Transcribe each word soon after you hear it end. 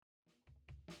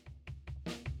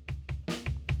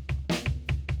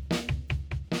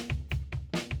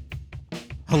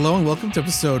Hello and welcome to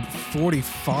episode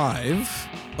 45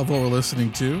 of what we're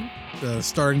listening to.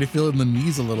 Starting to feel it in the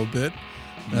knees a little bit.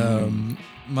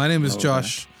 My name is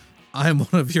Josh. I'm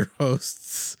one of your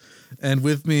hosts. And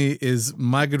with me is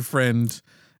my good friend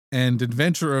and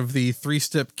inventor of the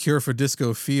three-step cure for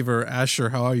disco fever,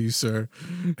 Asher. How are you, sir?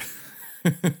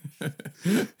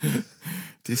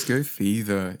 Disco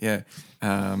fever, yeah.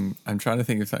 I'm trying to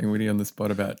think of something really on the spot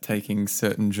about taking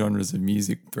certain genres of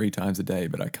music 3 times a day,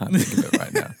 but I can't think of it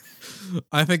right now.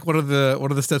 I think one of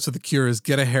the steps of the cure is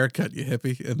get a haircut, you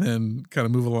hippie, and then kind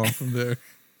of move along from there.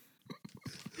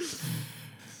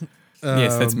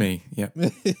 Yes, that's me. Yeah,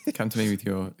 come to me with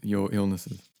your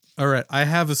illnesses. All right, I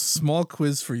have a small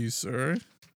quiz for you, sir.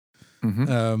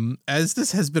 As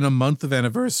this has been a month of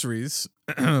anniversaries,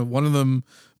 one of them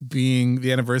being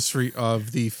the anniversary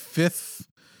of the 5th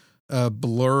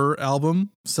Blur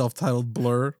album, self-titled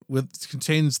Blur, which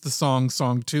contains the song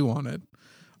 2 on it.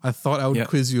 I thought I would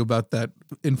quiz you about that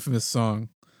infamous song.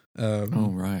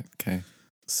 Oh, right. Okay.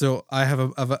 So I have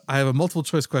a multiple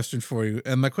choice question for you.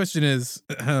 And my question is,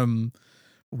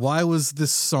 why was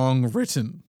this song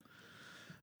written?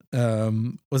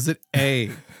 Was it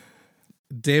A,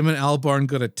 Damon Albarn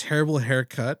got a terrible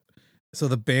haircut, so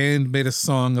the band made a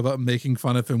song about making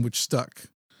fun of him, which stuck?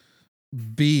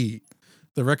 B,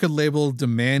 the record label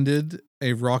demanded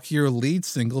a rockier lead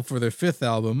single for their 5th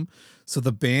album, so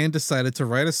the band decided to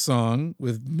write a song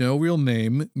with no real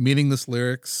name, meaningless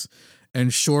lyrics,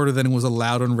 and shorter than was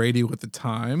allowed on radio at the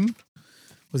time?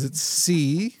 Was it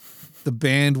C, the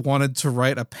band wanted to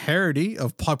write a parody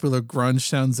of popular grunge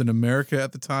sounds in America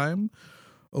at the time?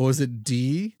 Or was it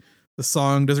D, the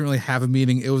song doesn't really have a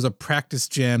meaning, it was a practice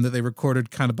jam that they recorded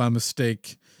kind of by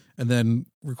mistake and then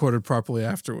recorded properly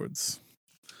afterwards?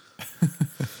 I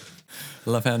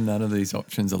love how none of these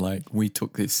options are like, we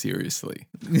took this seriously.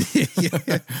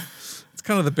 Yeah. It's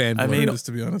kind of the band just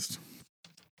to be honest.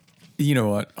 You know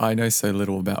what? I know so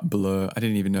little about Blur. I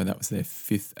didn't even know that was their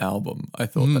 5th album. I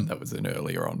thought that was an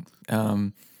earlier on.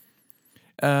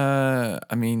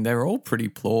 I mean, they're all pretty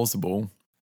plausible.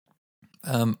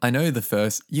 I know the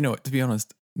first, to be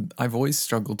honest, I've always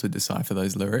struggled to decipher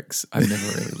those lyrics. I've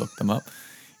never really looked them up.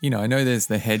 I know there's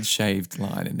the head shaved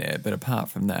line in there, but apart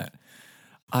from that,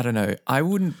 I don't know. I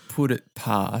wouldn't put it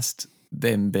past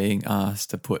them being asked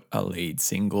to put a lead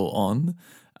single on.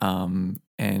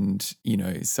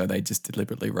 So they just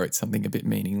deliberately wrote something a bit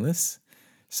meaningless.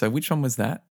 So which one was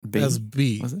that? B? That's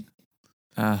B. Was it?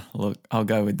 Look, I'll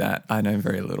go with that. I know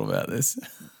very little about this.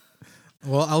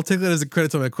 Well, I'll take that as a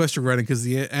credit to my question writing because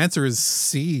the answer is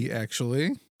C,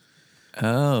 actually.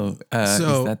 Oh, is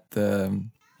that the...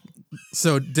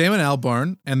 So Damon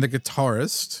Albarn and the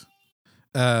guitarist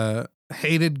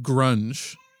hated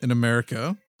grunge in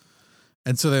America.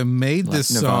 And so they made like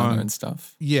this Nirvana song and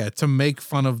stuff. Yeah, to make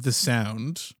fun of the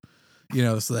sound.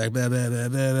 It's like blah, blah, blah,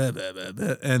 blah, blah, blah,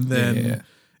 blah. And then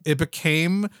it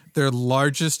became their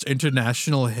largest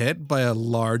international hit by a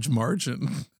large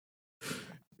margin.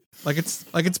 Like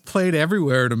it's played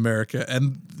everywhere in America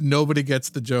and nobody gets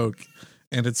the joke.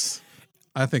 And it's,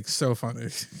 I think, so funny.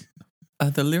 Are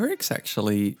the lyrics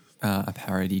actually a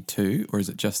parody too, or is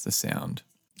it just the sound?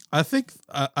 I think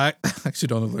I actually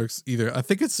don't know the lyrics either. I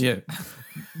think it's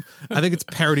I think it's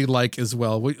parody like as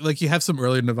well. Like you have some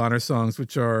early Nirvana songs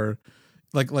which are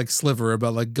like Sliver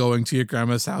about like going to your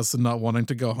grandma's house and not wanting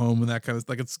to go home and that kind of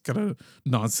like it's kind of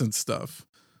nonsense stuff.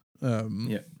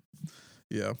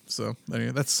 Yeah. So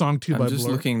anyway, that's song 2 by Blur. I'm just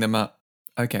looking them up.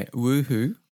 Okay,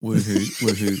 woohoo, woohoo,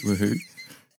 woohoo, woohoo.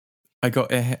 I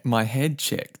got my head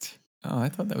checked. Oh, I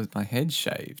thought that was my head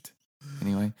shaved.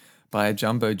 Anyway, by a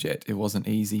jumbo jet, it wasn't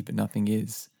easy, but nothing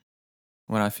is.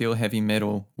 When I feel heavy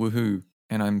metal, woohoo,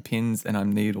 and I'm pins and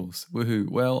I'm needles, woohoo.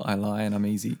 Well, I lie and I'm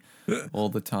easy all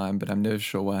the time, but I'm never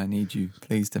sure why I need you.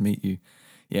 Pleased to meet you.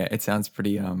 Yeah, it sounds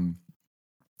pretty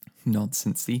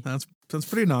nonsensey. Sounds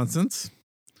pretty nonsense.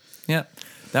 Yeah,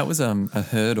 that was a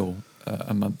hurdle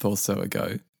a month or so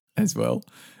ago as well.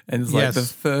 And it's like the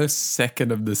first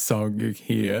second of the song you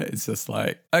hear, it's just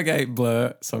like, okay,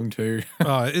 Blur, song 2.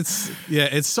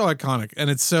 It's so iconic. And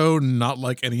it's so not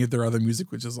like any of their other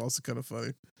music, which is also kind of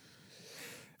funny.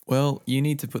 Well, you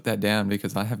need to put that down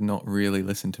because I have not really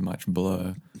listened to much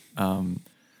Blur.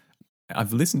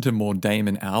 I've listened to more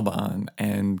Damon Albarn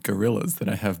and Gorillaz than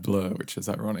I have Blur, which is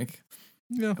ironic.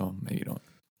 Yeah. Oh, maybe not.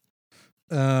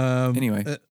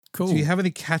 Anyway, cool. Do you have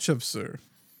any catch-ups, sir?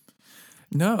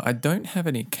 No, I don't have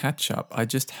any catch-up. I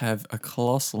just have a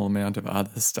colossal amount of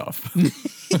other stuff.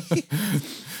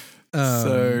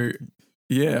 So,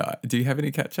 yeah. Do you have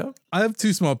any catch-up? I have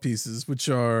 2 small pieces, which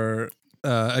are,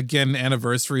 again,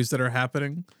 anniversaries that are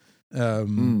happening.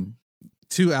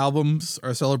 two albums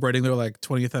are celebrating their like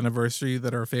 20th anniversary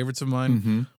that are favorites of mine.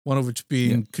 Mm-hmm. One of which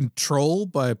being Control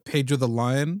by Pedro the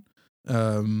Lion.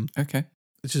 Okay.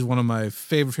 Which is one of my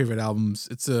favorite albums.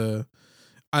 It's a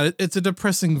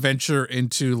depressing venture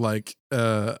into like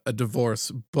a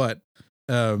divorce, but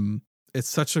it's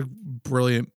such a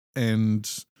brilliant and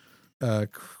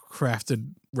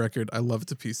crafted record. I love it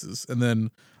to pieces. And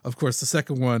then, of course, the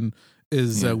second one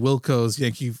is Wilco's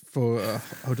Yankee for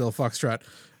Hotel Foxtrot,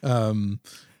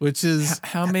 which is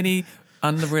how many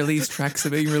unreleased tracks are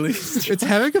being released? It's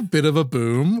having a bit of a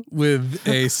boom with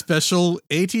a special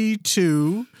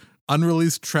 82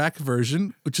 unreleased track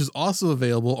version, which is also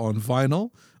available on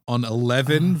vinyl on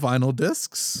 11 vinyl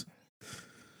discs.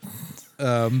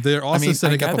 They're also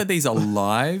setting I up. gather these are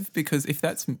live, because if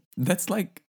that's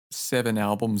like 7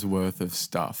 albums worth of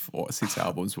stuff or 6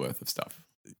 albums worth of stuff.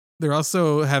 They're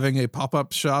also having a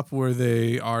pop-up shop where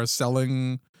they are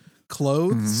selling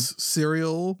clothes,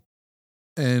 cereal,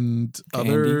 and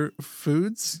candy. Other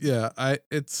foods. Yeah, I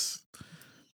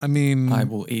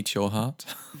will eat your heart.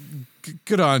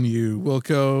 Good on you,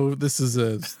 Wilco. This is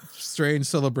a strange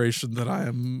celebration that I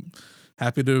am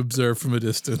happy to observe from a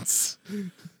distance.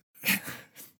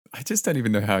 I just don't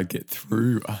even know how I get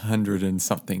through 100 and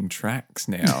something tracks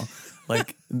now.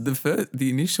 Like the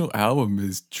initial album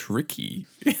is tricky.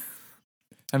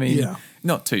 I mean,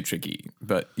 not too tricky,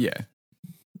 but yeah.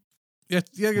 Yeah,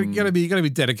 you gotta be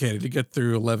dedicated to get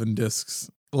through 11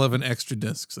 extra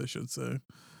discs, I should say.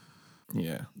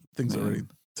 Yeah, things already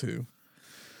too.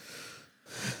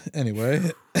 Anyway,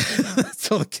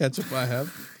 that's all the catch up I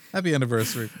have. Happy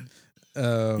anniversary.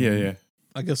 Yeah.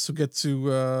 I guess we'll get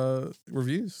to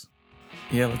reviews.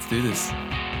 Yeah, let's do this.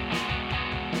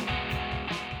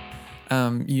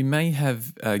 You may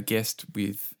have guessed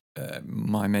with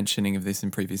my mentioning of this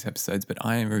in previous episodes, but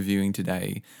I am reviewing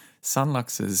today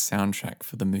Sunlux's soundtrack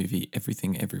for the movie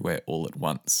Everything Everywhere All at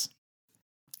Once.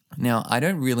 Now, I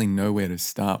don't really know where to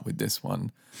start with this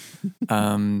one.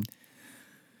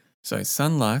 So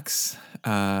Sunlux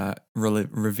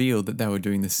revealed that they were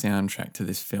doing the soundtrack to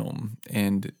this film,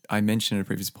 and I mentioned in a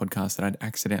previous podcast that I'd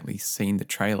accidentally seen the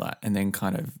trailer and then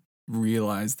kind of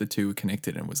realized the two were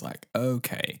connected and was like,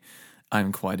 okay,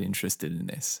 I'm quite interested in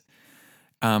this.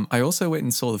 I also went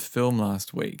and saw the film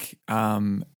last week,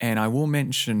 and I will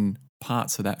mention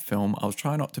parts of that film. I'll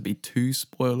try not to be too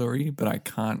spoilery, but I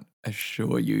can't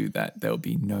assure you that there'll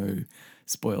be no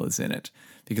spoilers in it,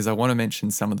 because I want to mention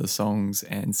some of the songs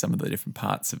and some of the different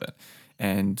parts of it,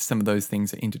 and some of those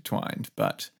things are intertwined,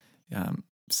 but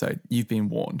so you've been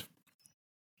warned.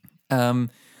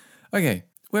 Okay,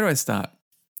 where do I start?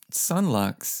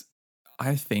 Sunlux,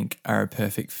 I think, are a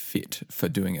perfect fit for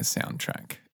doing a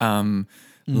soundtrack.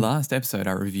 Last episode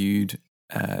I reviewed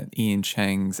Ian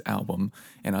Chang's album,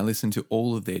 and I listened to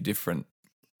all of their different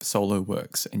solo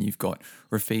works, and you've got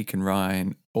Rafiq and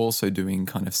Ryan also doing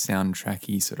kind of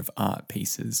soundtracky sort of art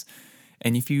pieces.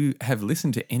 And if you have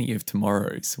listened to any of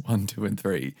Tomorrow's 1, 2, and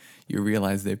 3, you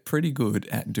realize they're pretty good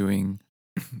at doing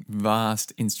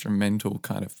vast instrumental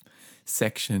kind of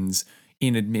sections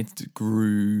in amidst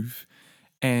groove,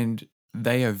 and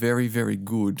they are very, very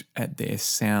good at their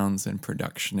sounds and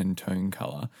production and tone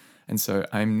color. And so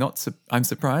I'm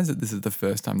surprised that this is the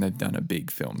first time they've done a big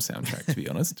film soundtrack, to be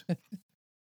honest.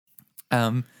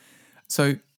 So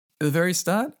at the very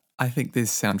start, I think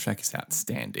this soundtrack is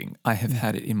outstanding. I have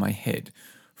had it in my head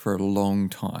for a long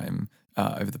time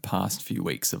over the past few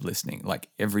weeks of listening. Like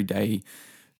every day,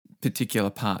 particular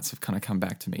parts have kind of come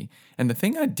back to me. And the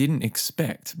thing I didn't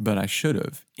expect, but I should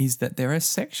have, is that there are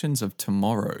sections of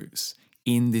Tomorrow's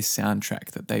in this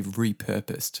soundtrack that they've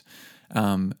repurposed.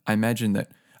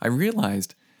 I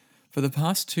realized for the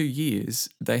past 2 years,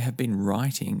 they have been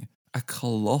writing a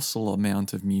colossal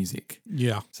amount of music.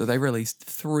 Yeah. So they released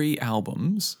 3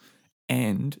 albums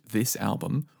and this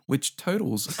album, which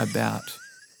totals about,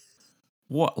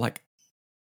 like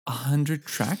 100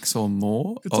 tracks or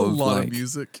more? It's a lot of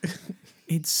music.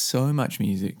 It's so much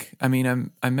music. I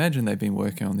mean, I imagine they've been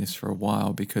working on this for a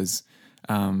while, because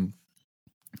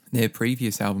their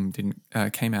previous album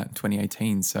came out in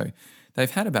 2018, so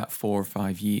they've had about 4 or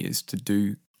 5 years to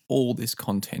do all this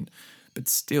content. But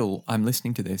still, I'm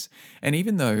listening to this, and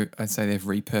even though I say they've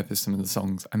repurposed some of the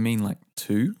songs, I mean like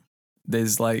 2.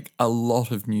 There's like a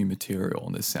lot of new material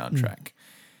on this soundtrack,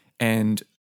 and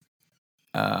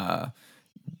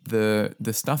the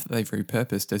stuff that they've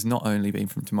repurposed has not only been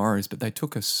from Tomorrow's, but they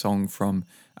took a song from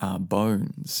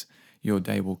Bones, Your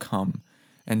Day Will Come,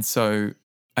 and so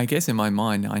I guess in my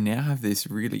mind I now have this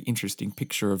really interesting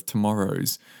picture of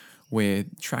Tomorrow's, where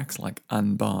tracks like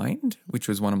Unbind, which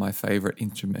was one of my favorite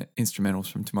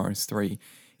instrumentals from Tomorrow's 3,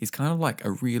 is kind of like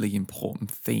a really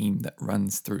important theme that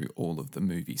runs through all of the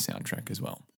movie soundtrack as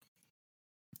well.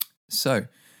 So,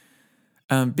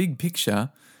 big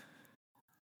picture,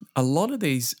 a lot of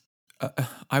these,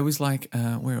 I was like,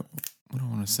 what do I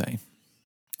want to say?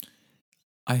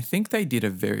 I think they did a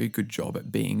very good job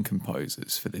at being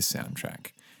composers for this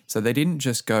soundtrack. So they didn't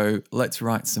just go, let's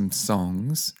write some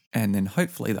songs and then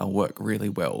hopefully they'll work really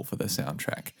well for the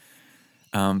soundtrack.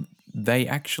 They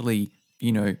actually,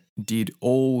 did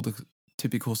all the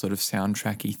typical sort of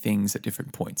soundtracky things at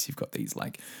different points. You've got these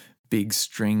like big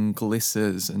string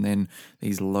glisses and then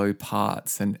these low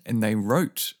parts, and they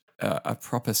wrote a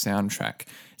proper soundtrack.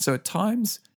 So at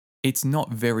times, it's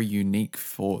not very unique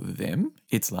for them.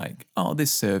 It's like, oh,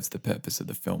 this serves the purpose of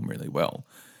the film really well.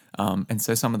 And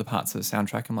so some of the parts of the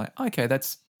soundtrack, I'm like, okay,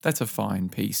 that's a fine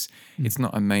piece. It's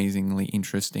not amazingly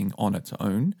interesting on its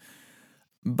own.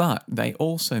 But they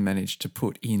also managed to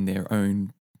put in their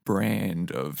own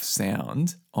brand of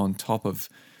sound on top of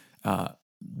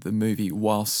the movie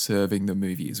while serving the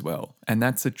movie as well. And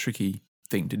that's a tricky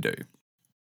thing to do.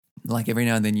 Like every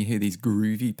now and then you hear these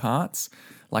groovy parts,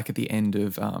 like at the end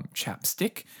of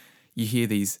Chapstick, you hear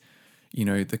these,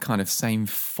 the kind of same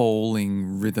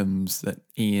falling rhythms that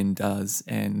Ian does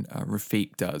and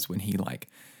Rafiq does when he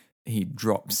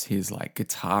drops his like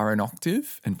guitar an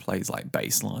octave and plays like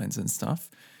bass lines and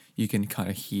stuff. You can kind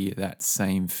of hear that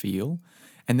same feel.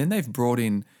 And then they've brought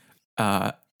in,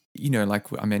 like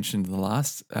I mentioned in the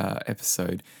last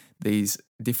episode, these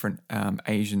different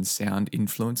Asian sound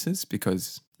influences,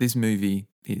 because this movie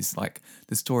is like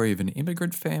the story of an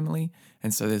immigrant family.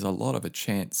 And so there's a lot of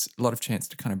chance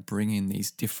to kind of bring in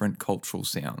these different cultural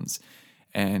sounds.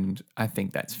 And I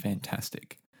think that's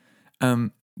fantastic.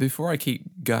 Before I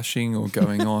keep gushing or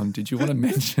going on, did you want to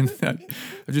mention that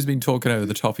I've just been talking over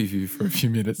the top of you for a few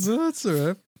minutes? No, that's all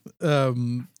right.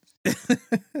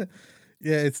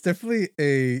 Yeah, it's definitely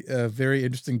a very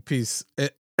interesting piece.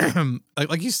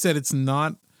 Like you said, it's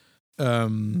not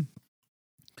like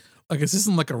this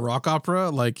isn't like a rock opera.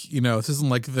 Like, this isn't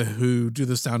like the Who do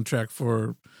the soundtrack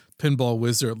for Pinball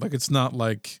Wizard. Like, it's not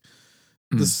like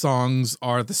the songs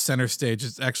are the center stage.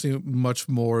 It's actually much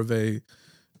more of a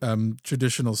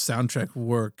traditional soundtrack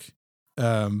work.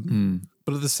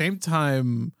 But at the same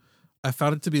time, I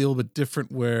found it to be a little bit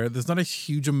different, where there's not a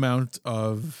huge amount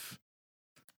of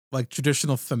like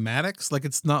traditional thematics. Like,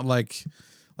 it's not like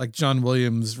John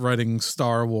Williams writing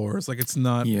Star Wars. Like, it's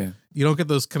not, you don't get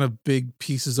those kind of big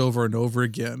pieces over and over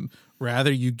again.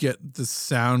 Rather, you get the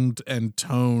sound and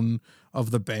tone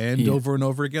of the band over and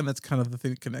over again. That's kind of the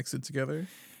thing that connects it together.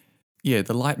 Yeah,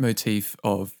 the leitmotif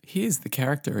of here's the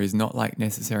character is not like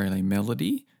necessarily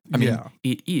melody. I mean,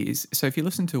 it is. So if you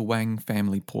listen to Wang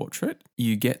Family Portrait,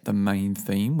 you get the main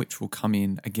theme, which will come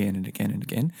in again and again and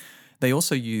again. They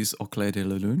also use Au clair de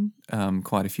la lune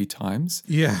quite a few times.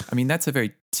 Yeah. I mean, that's a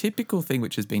very typical thing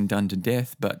which has been done to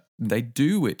death, but they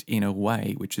do it in a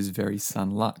way which is very Sun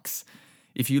Lux.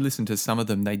 If you listen to some of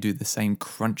them, they do the same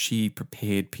crunchy,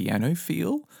 prepared piano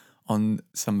feel on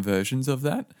some versions of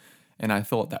that. And I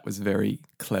thought that was very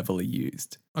cleverly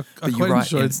used. But you're right,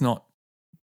 enjoyed, it's not...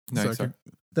 No, sorry.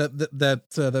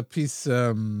 That piece,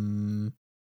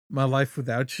 My Life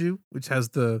Without You, which has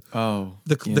the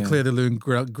Clair de Lune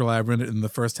glabber in it in the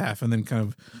first half, and then kind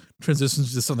of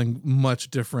transitions to something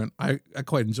much different. I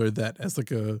quite enjoyed that as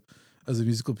a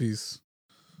musical piece.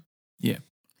 Yeah.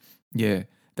 Yeah.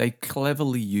 They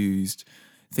cleverly used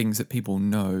things that people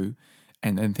know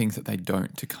and then things that they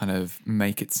don't to kind of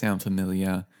make it sound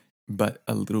familiar, but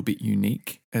a little bit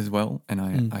unique as well. And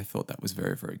I thought that was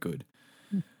very, very good.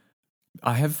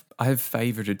 I have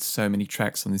favorited so many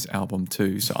tracks on this album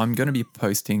too. So I'm going to be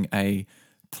posting a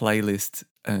playlist,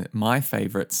 my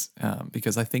favorites,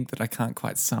 because I think that I can't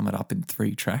quite sum it up in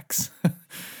 3 tracks.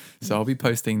 So I'll be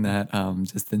posting that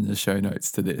just in the show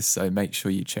notes to this. So make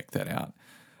sure you check that out.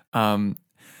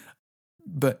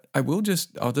 But I'll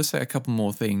just say a couple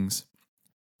more things.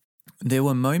 There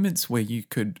were moments where you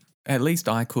could, at least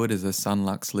I could as a Sun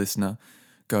Lux listener,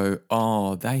 go,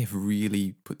 oh, they have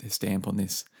really put their stamp on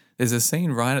this. There's a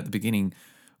scene right at the beginning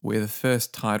where the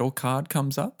first title card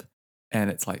comes up and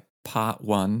it's like part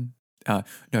 1. No,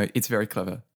 it's very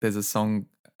clever. There's a song,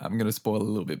 I'm going to spoil a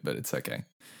little bit, but it's okay.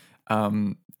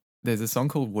 There's a song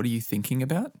called What Are You Thinking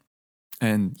About?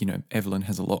 And, Evelyn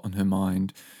has a lot on her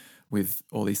mind with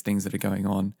all these things that are going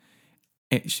on.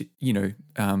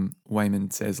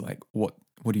 Waymond says like, what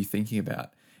are you thinking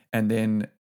about? And then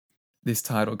this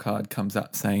title card comes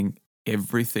up saying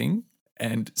everything,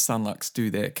 and Sun Lux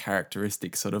do their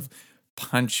characteristic sort of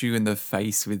punch you in the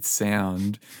face with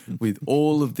sound with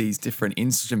all of these different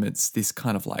instruments, this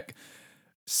kind of like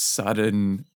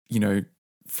sudden,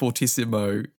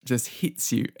 fortissimo just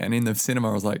hits you. And in the cinema,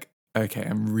 I was like, okay,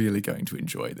 I'm really going to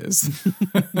enjoy this.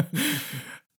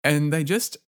 And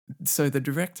so the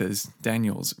directors,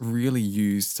 Daniels, really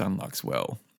used Sunlux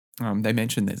well. They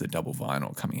mentioned there's a double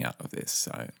vinyl coming out of this.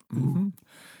 So,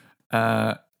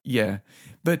 yeah.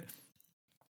 But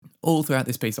all throughout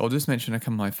this piece, I'll just mention a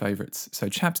couple of my favorites. So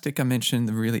Chapstick, I mentioned,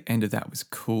 the really end of that was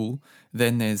cool.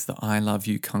 Then there's the I Love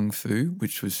You Kung Fu,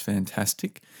 which was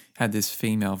fantastic. Had this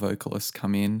female vocalist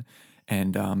come in,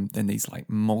 and then these like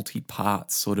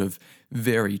multi-parts, sort of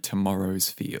very Tomorrow's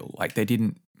feel. Like they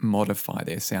didn't modify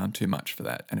their sound too much for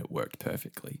that, and it worked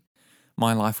perfectly.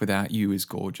 My Life Without You is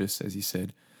gorgeous, as you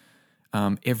said.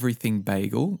 Everything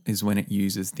Bagel is when it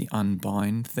uses the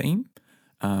Unbind theme.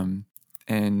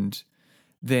 And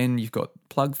then you've got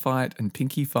Plug Fight and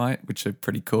Pinky Fight, which are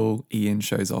pretty cool. Ian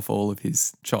shows off all of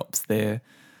his chops there.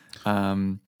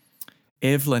 Evelyn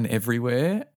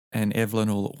Everywhere and Evelyn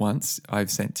All at Once I've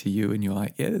sent to you, and you're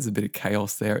like, yeah, there's a bit of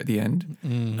chaos there at the end.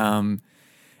 And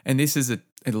this is a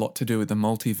lot to do with the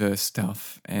multiverse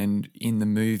stuff. And in the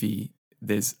movie,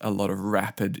 there's a lot of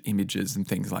rapid images and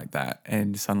things like that.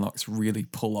 And Sunlux really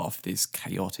pull off this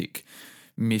chaotic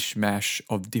mishmash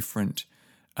of different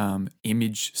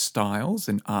image styles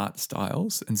and art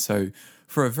styles. And so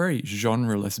for a very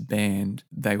genreless band,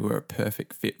 they were a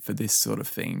perfect fit for this sort of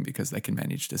thing because they can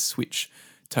manage to switch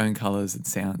tone colors and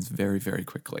sounds very, very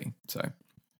quickly. So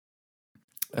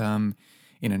in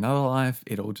Another Life,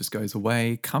 it all just goes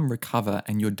away. Come Recover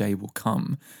and Your Day Will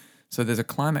Come. So there's a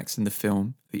climax in the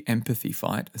film, the Empathy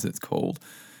Fight, as it's called,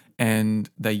 and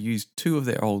they used two of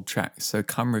their old tracks. So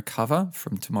Come Recover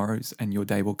from Tomorrow's and Your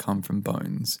Day Will Come from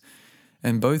Bones.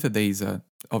 And both of these are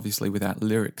obviously without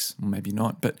lyrics, or maybe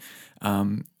not, but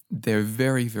they're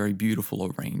very, very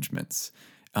beautiful arrangements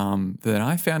that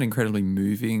I found incredibly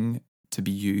moving to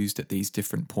be used at these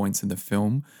different points in the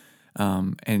film.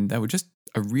 And they were just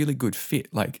a really good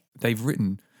fit. Like they've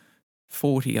written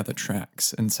 40 other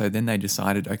tracks. And so then they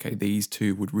decided, okay, these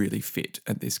two would really fit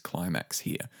at this climax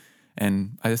here.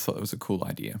 And I just thought it was a cool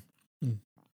idea.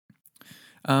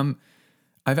 I've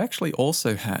actually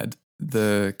also had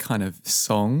the kind of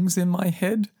songs in my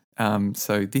head.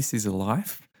 So This Is a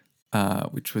Life,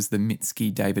 which was the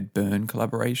Mitski-David Byrne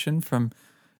collaboration from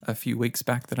a few weeks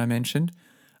back that I mentioned.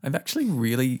 I've actually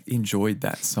really enjoyed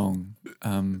that song.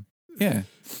 Yeah.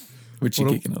 Which you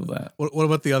kicking all that? What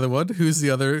about the other one? Who's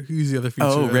the other feature?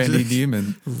 Oh, Randy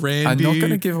Newman. I'm not going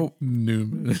to give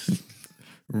Newman.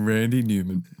 Randy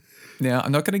Newman. Now,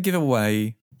 I'm not going to give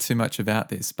away too much about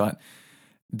this, but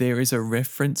there is a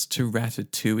reference to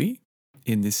Ratatouille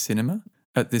in this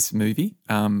movie.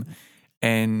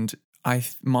 And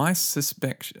my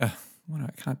suspicion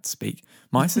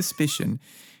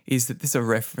is that this is a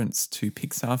reference to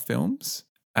Pixar films.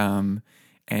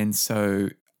 And so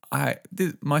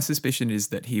my suspicion is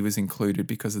that he was included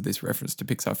because of this reference to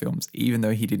Pixar films, even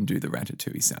though he didn't do the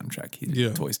Ratatouille soundtrack. He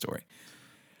did Toy Story.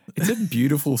 It's a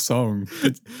beautiful song.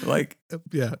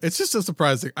 It's just so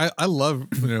surprising. I love,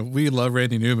 we love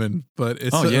Randy Newman, but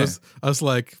it's I was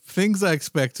like, things I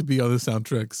expect to be on the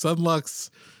soundtrack. Sunlux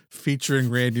featuring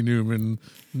Randy Newman,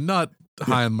 not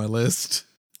high on my list.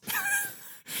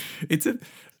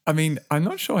 I'm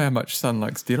not sure how much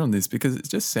Sunlux did on this because it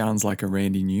just sounds like a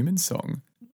Randy Newman song.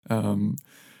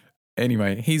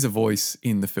 Anyway, he's a voice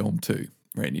in the film too,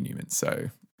 Randy Newman.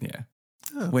 So yeah.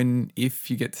 Oh. If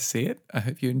you get to see it, I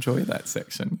hope you enjoy that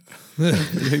section.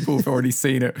 People who've already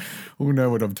seen it will know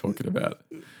what I'm talking about.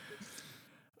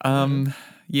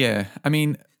 Yeah. I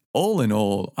mean, all in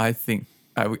all, I think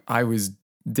I was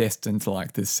destined to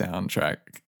like this soundtrack,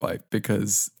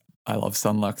 because I love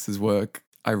Sunlux's work.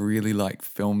 I really like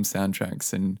film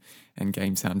soundtracks and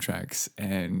game soundtracks,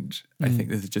 and I think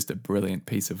this is just a brilliant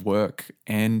piece of work.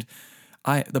 And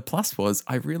the plus was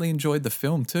I really enjoyed the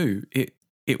film too.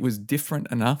 It was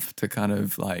different enough to kind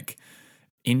of like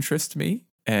interest me,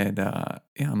 and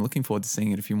I'm looking forward to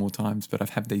seeing it a few more times. But I've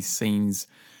had these scenes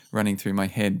running through my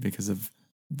head because of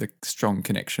the strong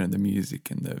connection of the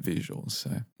music and the visuals.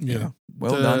 So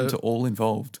well done to all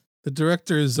involved. The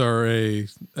directors are a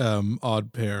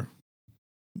odd pair.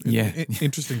 Yeah,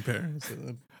 interesting pair.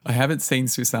 So. I haven't seen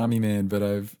Swiss Army Man, but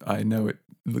I know it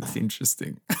looks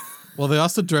interesting. Well, they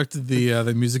also directed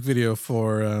the music video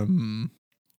for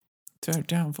Turned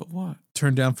Down for What?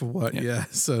 Turned Down for What? Yeah.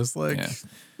 So it's like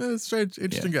strange,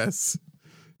 interesting guys.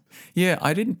 Yeah,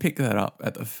 I didn't pick that up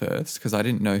at the first because I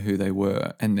didn't know who they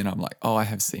were, and then I'm like, oh, I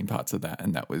have seen parts of that,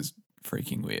 and that was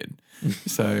freaking weird.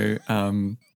 So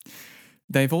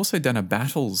they've also done a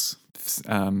Battles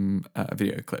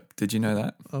video clip. Did you know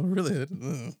that? Oh, really? I didn't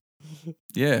know.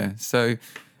 Yeah. So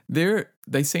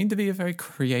they seem to be a very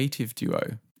creative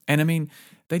duo, And I mean,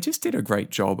 they just did a great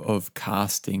job of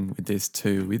casting with this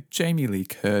too, with Jamie Lee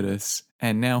Curtis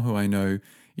and now who I know,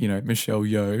 Michelle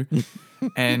Yeoh.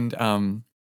 And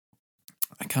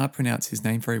I can't pronounce his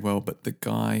name very well, but the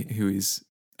guy who is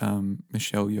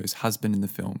Michelle Yeoh's husband in the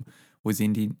film was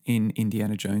in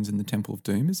Indiana Jones and the Temple of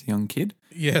Doom as a young kid.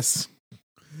 Yes.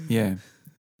 Yeah.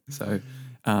 So,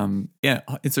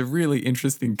 it's a really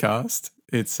interesting cast.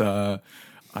 It's,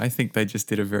 I think they just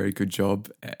did a very good job.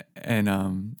 And,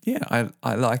 I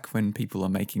like when people are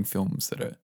making films that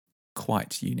are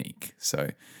quite unique.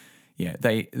 So, yeah,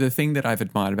 the thing that I've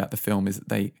admired about the film is that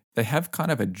they have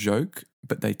kind of a joke,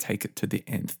 but they take it to the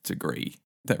nth degree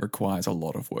that requires a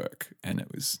lot of work. And it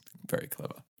was very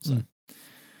clever. So,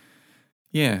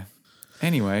 yeah.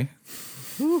 Anyway,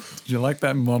 did you like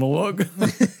that monologue?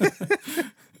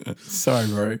 Sorry,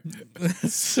 bro.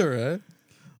 That's all right.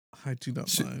 I do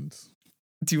not mind.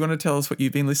 Do you want to tell us what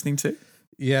you've been listening to?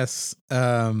 Yes.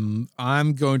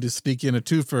 I'm going to sneak in a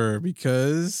twofer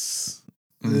because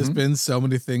there's been so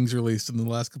many things released in the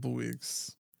last couple of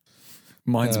weeks.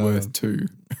 Mine's worth two.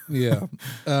 Yeah.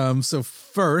 So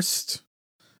first,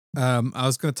 I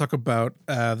was going to talk about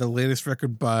the latest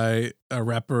record by a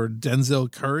rapper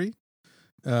Denzel Curry.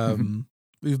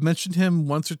 We've mentioned him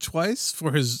once or twice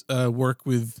for his work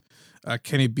with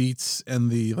Kenny Beats and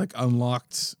the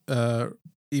Unlocked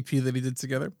EP that he did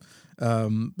together.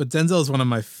 But Denzel is one of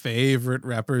my favorite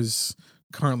rappers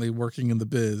currently working in the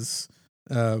biz.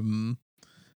 And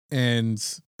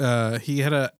he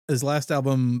had his last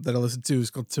album that I listened to is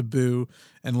called Taboo,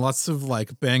 and lots of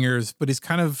bangers, but he's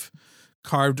kind of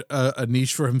carved a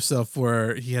niche for himself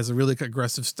where he has a really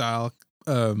aggressive style,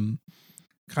 kind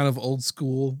of old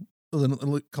school in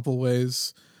a couple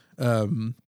ways.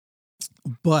 But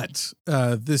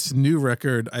this new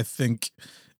record, I think,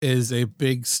 is a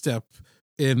big step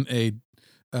in a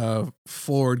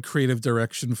forward creative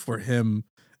direction for him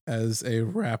as a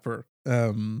rapper.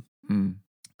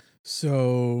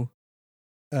 So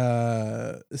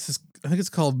this is, I think it's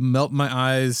called Melt My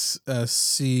Eyes,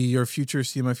 See Your Future,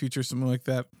 See My Future, something like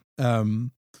that.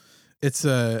 It's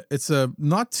a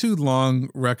not too long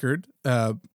record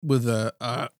with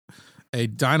a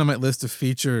dynamite list of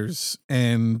features,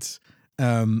 and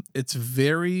it's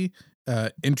very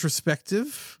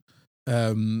introspective.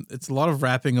 It's a lot of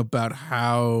rapping about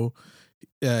how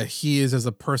he is as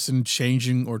a person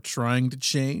changing or trying to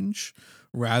change,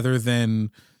 rather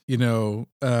than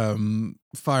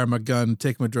fire my gun,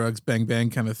 take my drugs, bang bang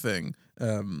kind of thing.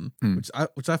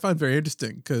 Which I find very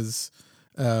interesting because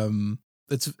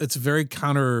it's very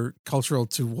counter-cultural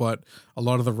to what a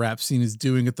lot of the rap scene is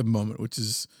doing at the moment, which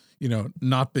is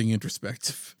not being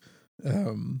introspective.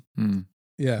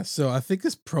 Yeah, so I think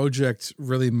this project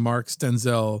really marks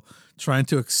Denzel trying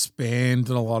to expand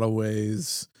in a lot of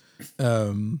ways.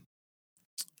 And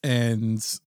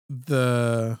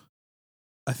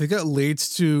I think it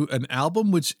leads to an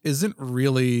album which isn't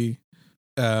really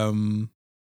sonically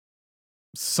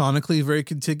very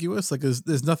contiguous.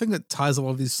 There's nothing that ties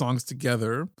all of these songs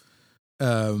together.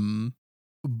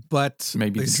 But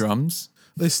maybe the drums.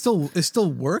 They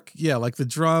still work. Yeah, the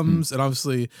drums and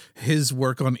obviously his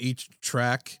work on each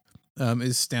track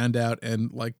is standout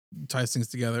and ties things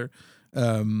together.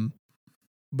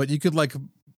 But you could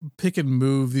pick and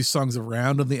move these songs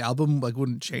around on the album,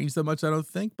 wouldn't change that much, I don't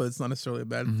think, but it's not necessarily a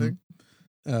bad thing.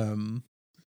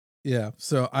 Yeah,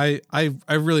 so I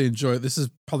really enjoy it. This is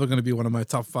probably going to be one of my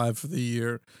top 5 for the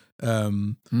year. I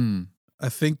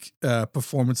think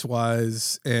performance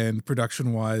wise and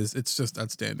production wise, it's just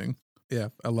outstanding. Yeah,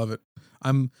 I love it.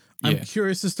 I'm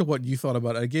curious as to what you thought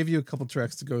about it. I gave you a couple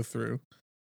tracks to go through,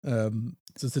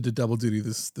 since I did double duty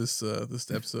this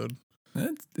episode.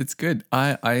 It's good.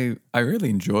 I really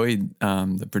enjoyed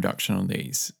the production on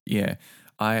these. Yeah,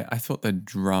 I thought the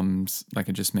drums, like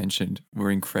I just mentioned,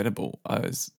 were incredible. I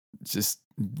was just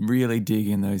really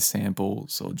digging those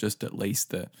samples, or just at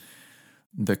least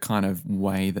the kind of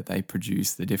way that they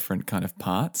produce the different kind of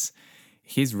parts.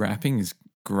 His rapping is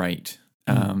great.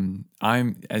 I'm,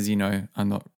 as you know, I'm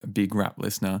not a big rap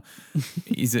listener.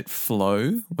 Is it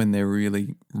flow when they're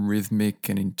really rhythmic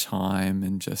and in time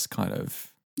and just kind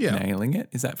of nailing it?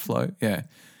 Is that flow? Yeah.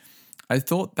 I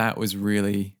thought that was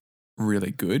really,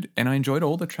 really good. And I enjoyed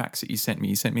all the tracks that you sent me.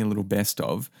 You sent me a little best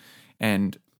of.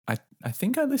 And I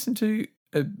think I listened to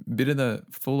a bit of the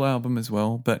full album as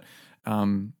well. But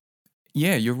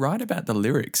yeah, you're right about the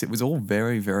lyrics. It was all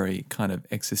very, very kind of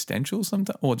existential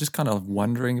sometimes, or just kind of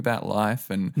wondering about life.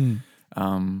 And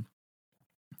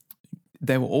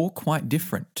they were all quite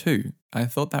different too. I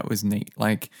thought that was neat.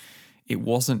 It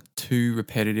wasn't too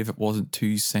repetitive. It wasn't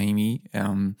too samey.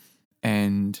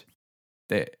 And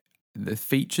the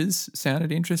features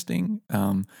sounded interesting.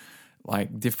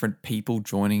 Like different people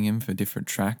joining him for different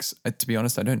tracks. To be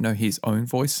honest, I don't know his own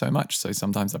voice so much, so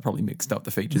sometimes I probably mixed up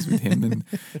the features with him and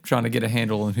trying to get a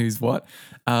handle on who's what.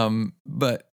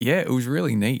 But yeah, it was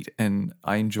really neat, and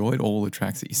I enjoyed all the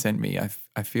tracks that you sent me.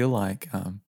 I feel like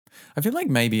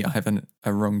maybe I have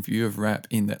a wrong view of rap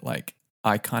in that, like,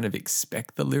 I kind of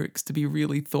expect the lyrics to be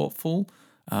really thoughtful.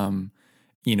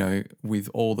 With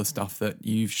all the stuff that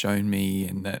you've shown me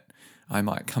and that I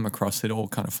might come across, it all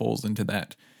kind of falls into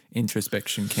that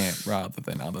introspection camp rather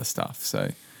than other stuff.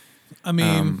 So, I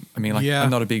mean, I'm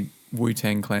not a big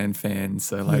Wu-Tang Clan fan,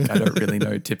 so like I don't really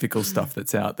know typical stuff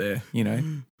that's out there. We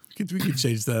could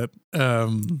change that.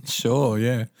 Sure,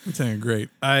 yeah. Wu-Tang are great.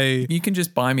 You can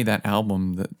just buy me that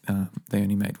album that they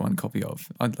only made one copy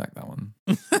of. I'd like that one.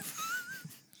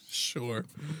 Sure.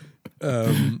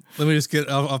 Let me just get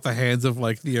off the hands of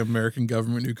like the American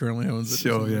government who currently owns it.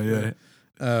 Sure, yeah.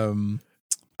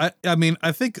 I mean,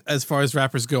 I think as far as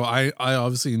rappers go, I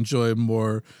obviously enjoy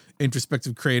more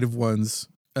introspective, creative ones.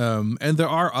 And there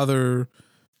are other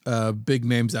big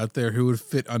names out there who would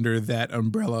fit under that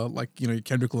umbrella, like,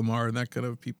 Kendrick Lamar and that kind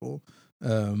of people.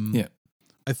 Yeah.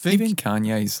 I think even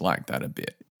Kanye's like that a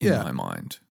bit in my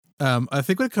mind. I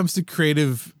think when it comes to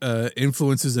creative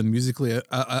influences and musically,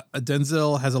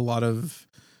 Denzel has a lot of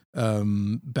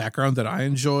background that I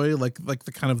enjoy, like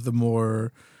the kind of the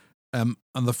more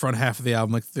on the front half of the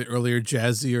album, like the earlier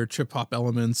jazzy or trip hop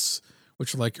elements,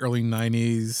 which are like early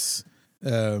 90s.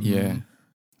 De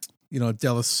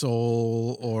La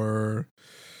Soul or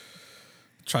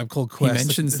Tribe Called Quest. He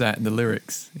mentions that in the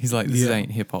lyrics. He's like, this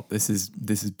ain't hip hop. This is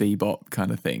bebop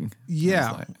kind of thing.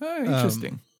 Yeah. Like, oh,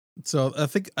 interesting. So I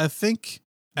think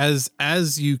as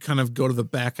you kind of go to the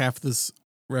back half of this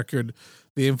record,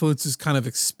 the influences kind of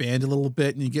expand a little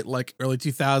bit, and you get like early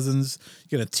 2000s.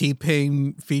 You get a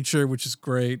T-Pain feature, which is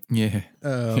great. Yeah.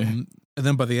 And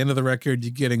then by the end of the record,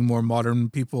 you're getting more modern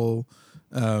people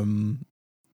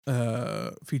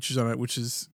features on it, which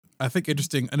is, I think, an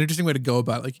interesting way to go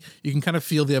about it. Like, you can kind of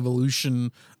feel the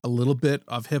evolution a little bit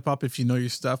of hip hop if you know your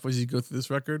stuff as you go through this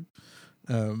record.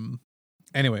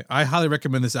 Anyway, I highly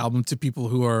recommend this album to people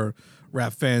who are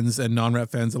rap fans and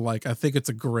non-rap fans alike. I think it's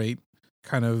a great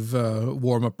kind of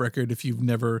warm-up record if you've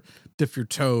never dipped your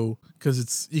toe,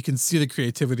 because you can see the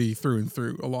creativity through and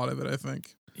through, a lot of it, I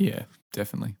think. Yeah,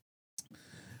 definitely.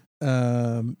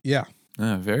 Yeah.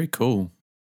 Oh, very cool.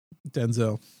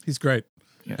 Denzel. He's great.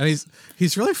 Yeah. And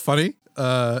he's really funny.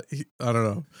 I don't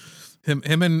know. Him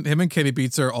and Kenny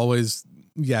Beats are always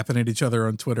yapping at each other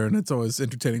on Twitter, and it's always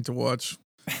entertaining to watch.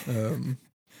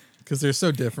 Because they're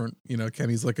so different.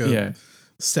 Kenny's like a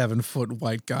 7-foot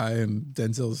white guy, and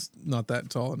Denzel's not that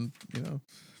tall, and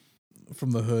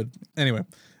from the hood. Anyway,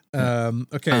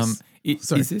 okay. Is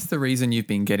this the reason you've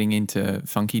been getting into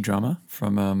funky drummer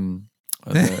from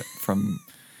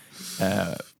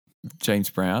James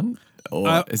Brown,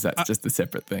 or is that just a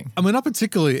separate thing? I mean, not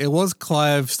particularly. It was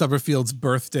Clive Stubberfield's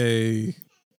birthday,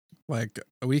 like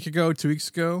a week ago, 2 weeks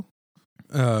ago.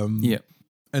 Yeah.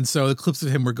 And so the clips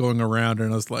of him were going around,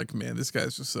 and I was like, man, this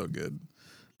guy's just so good.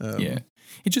 Yeah.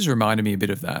 It just reminded me a bit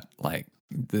of that, like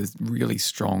the really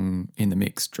strong in the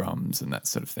mix drums and that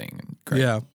sort of thing. And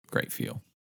great feel.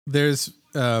 There's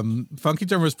Funky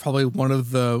Drummer is probably one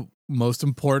of the most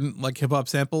important like hip hop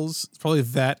samples. It's probably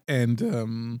that and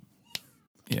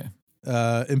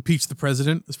Impeach the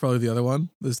President is probably the other one.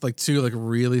 There's like two like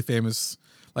really famous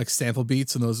like sample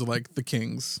beats, and those are like the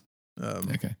kings.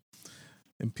 Okay.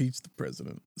 Impeach the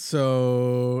President.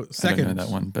 So second, I don't know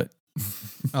that one, but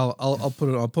I'll put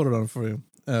it on for you.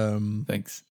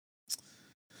 Thanks.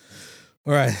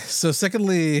 All right. So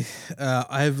secondly,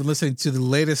 I've been listening to the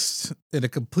latest in a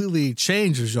completely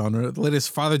changed genre, the latest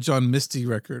Father John Misty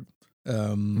record,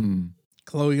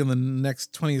 Chloe in the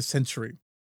Next 20th Century.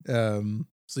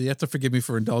 So you have to forgive me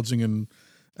for indulging in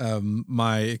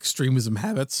my extremism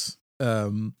habits.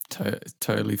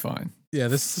 Totally fine. Yeah,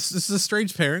 this is a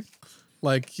strange pairing.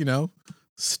 Like,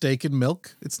 steak and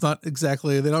milk. It's not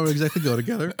exactly, they don't exactly go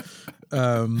together.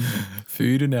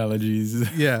 Food analogies.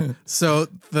 Yeah. So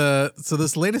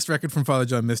this latest record from Father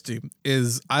John Misty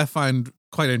is, I find,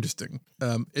 quite interesting.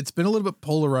 It's been a little bit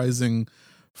polarizing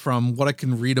from what I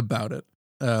can read about it.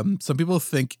 Some people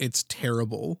think it's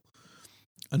terrible,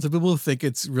 and some people think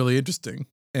it's really interesting.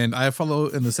 And I follow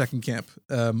in the second camp,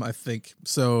 I think.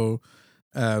 So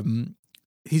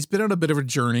he's been on a bit of a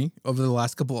journey over the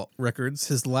last couple of records.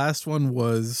 His last one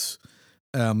was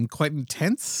quite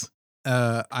intense.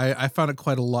 I found it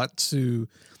quite a lot to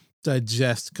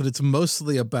digest, because it's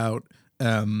mostly about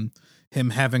him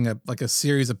having a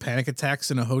series of panic attacks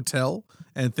in a hotel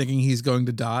and thinking he's going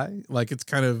to die. Like it's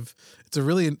a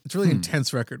really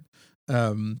intense record.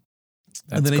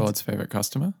 That's God's favorite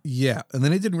customer. Yeah, and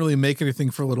then he didn't really make anything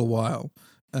for a little while,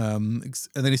 and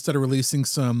then he started releasing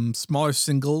some smaller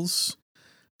singles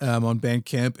on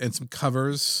Bandcamp and some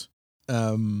covers,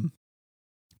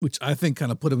 which I think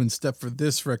kind of put him in step for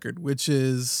this record, which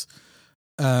is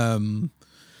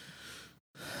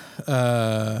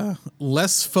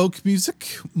less folk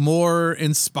music, more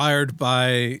inspired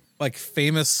by like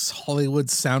famous Hollywood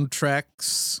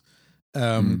soundtracks,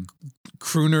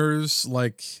 crooners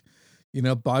like, you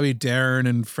know, Bobby Darin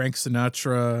and Frank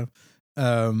Sinatra,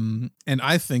 and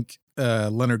I think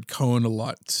Leonard Cohen a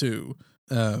lot too,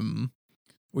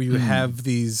 where you have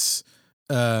these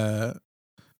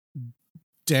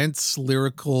dense,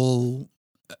 lyrical,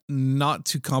 not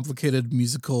too complicated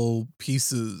musical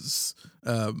pieces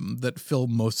that fill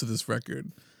most of this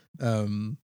record.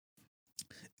 And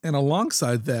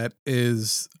alongside that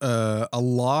is a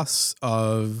loss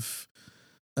of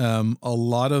a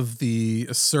lot of the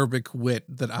acerbic wit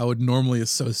that I would normally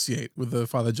associate with the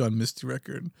Father John Misty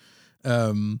record.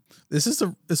 This is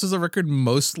a record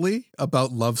mostly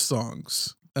about love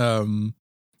songs,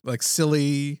 like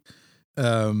silly,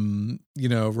 you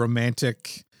know,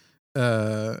 romantic,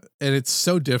 and it's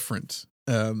so different.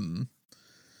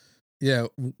 Yeah,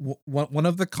 one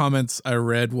of the comments I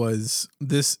read was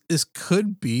this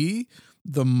could be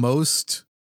the most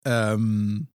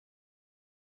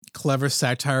clever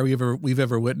satire we've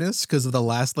ever witnessed, because of the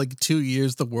last like 2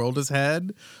 years the world has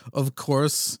had. Of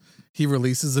course, he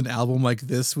releases an album like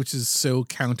this, which is so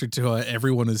counter to how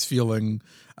everyone is feeling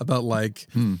about like,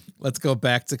 let's go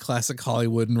back to classic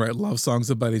Hollywood and write love songs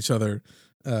about each other.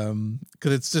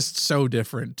 Because it's just so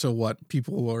different to what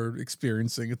people are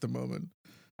experiencing at the moment.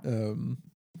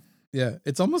 Yeah,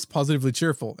 it's almost positively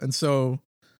cheerful. And so,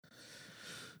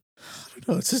 I don't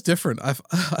know, it's just different. I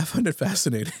find it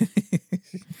fascinating.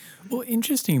 Well,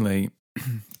 interestingly,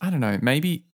 I don't know,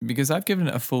 maybe because I've given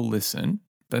it a full listen,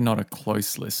 but not a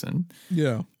close listen.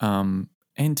 Yeah.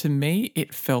 And to me,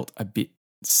 it felt a bit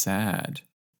sad.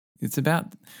 It's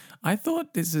about, I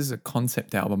thought this is a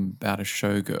concept album about a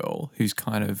showgirl who's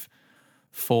kind of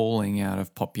falling out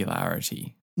of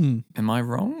popularity. Am I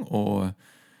wrong? Or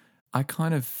I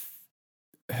kind of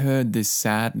heard this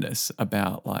sadness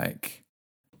about like,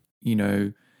 you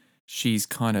know, she's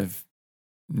kind of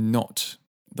not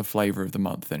the flavor of the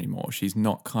month anymore. She's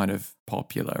not kind of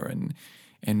popular,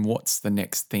 and what's the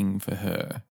next thing for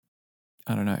her?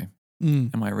 I don't know.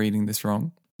 Am I reading this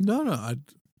wrong? No.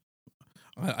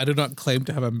 I do not claim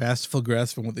to have a masterful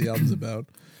grasp on what the album's about.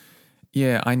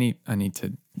 Yeah, I need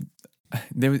to.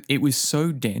 It was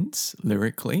so dense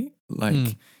lyrically,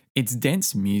 like it's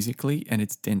dense musically and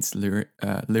it's dense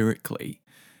lyrically,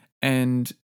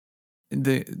 and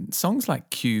the songs like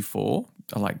Q4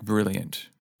 are like brilliant,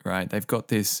 right? They've got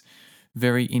this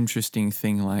very interesting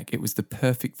thing, like it was the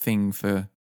perfect thing for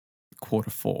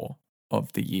Q4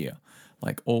 of the year.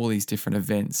 Like all these different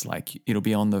events, like it'll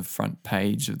be on the front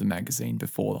page of the magazine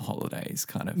before the holidays,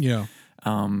 kind of. Yeah.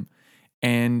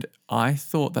 And I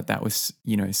thought that was,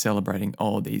 you know, celebrating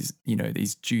these, you know,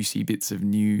 these juicy bits of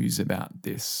news about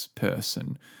this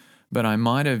person. But I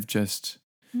might have just,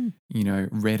 you know,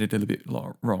 read it a little bit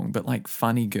wrong. But like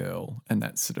Funny Girl and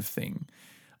that sort of thing,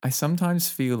 I sometimes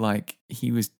feel like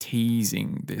he was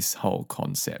teasing this whole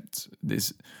concept,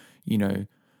 this, you know,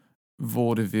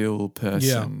 vaudeville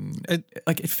person. Yeah.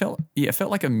 It felt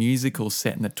like a musical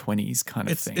set in the 20s kind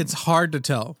of thing. It's hard to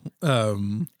tell.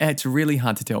 It's really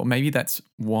hard to tell. Maybe that's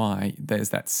why there's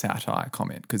that satire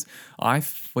comment, because I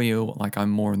feel like I'm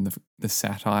more in the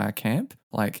satire camp.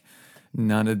 Like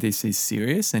none of this is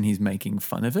serious and he's making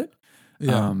fun of it.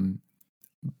 Yeah.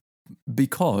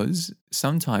 Because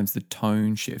sometimes the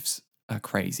tone shifts are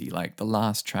crazy. Like the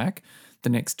last track, the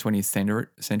next 20th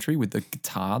century with the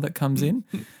guitar that comes in.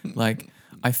 Like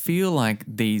I feel like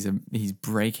he's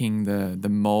breaking the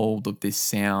mold of this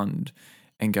sound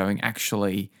and going,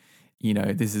 actually, you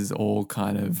know, this is all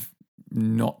kind of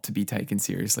not to be taken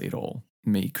seriously at all,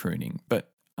 me crooning.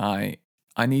 But I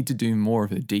need to do more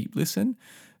of a deep listen,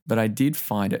 but I did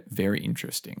find it very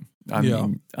interesting. I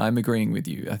mean, I'm agreeing with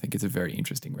you. I think it's a very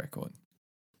interesting record.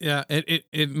 Yeah,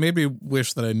 it made me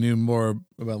wish that I knew more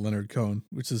about Leonard Cohen,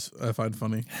 which is I find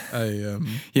funny. Yeah,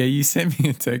 you sent me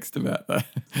a text about that.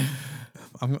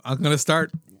 I'm gonna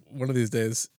start one of these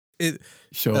days.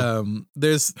 Sure.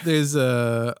 There's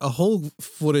a whole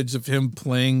footage of him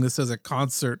playing this as a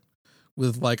concert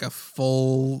with like a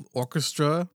full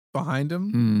orchestra behind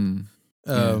him.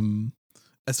 So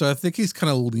I think he's kind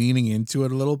of leaning into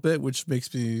it a little bit, which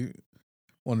makes me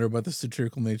wonder about the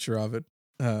satirical nature of it.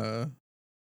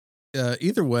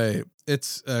 Either way,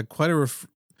 it's quite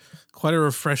a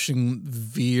refreshing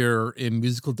veer in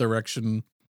musical direction.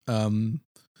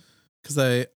 Because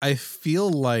I feel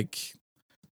like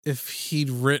if he'd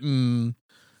written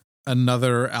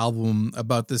another album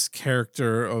about this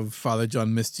character of Father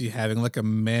John Misty having like a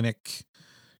manic,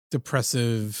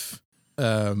 depressive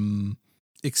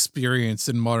experience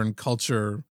in modern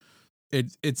culture,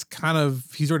 it's kind of,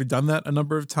 he's already done that a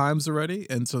number of times already,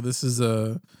 and so this is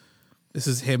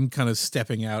him kind of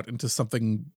stepping out into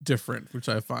something different, which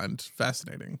I find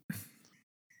fascinating.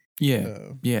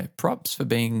 Yeah. Props for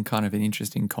being kind of an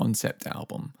interesting concept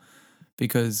album,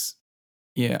 because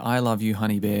I Love You,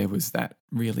 Honey Bear was that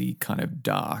really kind of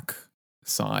dark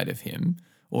side of him,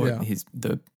 or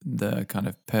the kind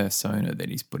of persona that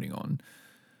he's putting on.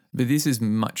 But this is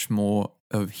much more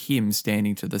of him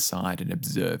standing to the side and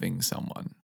observing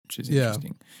someone, which is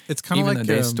interesting. It's kind of like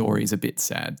their story is a bit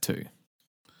sad too.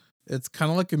 It's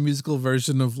kind of like a musical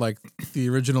version of like the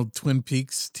original Twin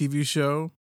Peaks TV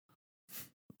show,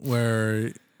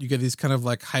 where you get these kind of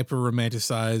like hyper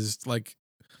romanticized like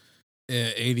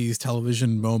 80s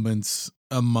television moments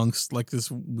amongst like this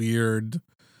weird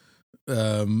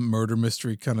murder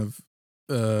mystery kind of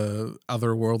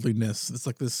otherworldliness. It's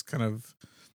like this kind of,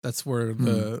 that's where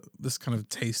this kind of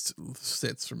taste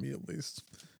sits for me, at least.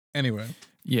 Anyway.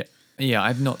 Yeah,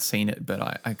 I've not seen it, but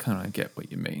I kind of get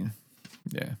what you mean.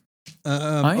 Yeah.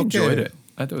 I enjoyed it.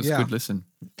 I thought it was a good listen.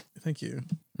 Thank you.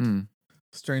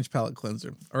 Strange palate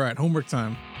cleanser. All right, homework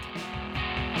time.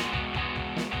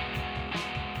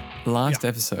 Last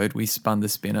episode, we spun the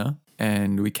spinner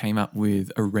and we came up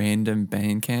with a random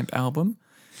Bandcamp album.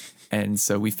 And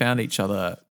so we found each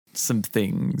other some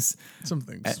things.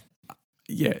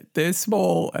 They're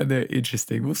small and they're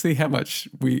interesting. We'll see how much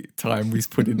time we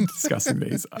put in discussing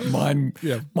these. Mine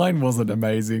wasn't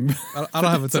amazing. I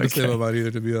don't have a ton to say about mine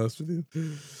either, to be honest with you.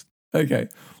 Okay.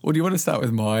 Well, do you want to start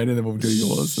with mine and then we'll do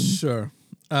yours? Sure.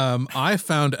 I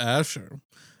found Asher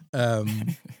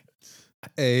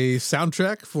a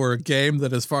soundtrack for a game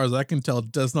that, as far as I can tell,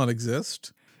 does not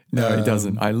exist. No, it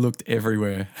doesn't. I looked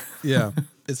everywhere. Yeah.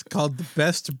 It's called The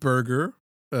Best Burger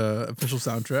official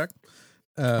soundtrack.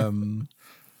 And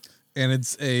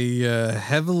it's a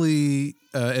heavily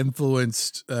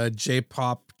influenced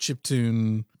J-pop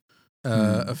chiptune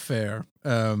affair.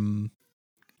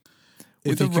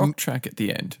 With a rock track at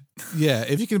the end. Yeah,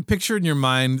 if you can picture in your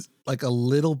mind like a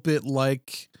little bit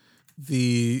like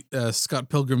the Scott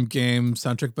Pilgrim game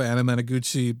soundtrack by Anna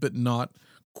Managuchi, but not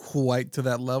quite to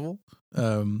that level.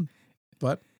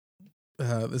 But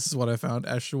this is what I found.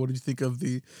 Asher, what did you think of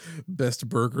the Best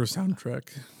Burger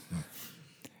soundtrack?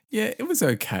 Yeah, it was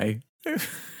okay. It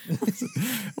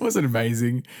wasn't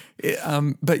amazing.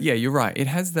 But yeah, you're right. It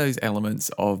has those elements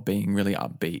of being really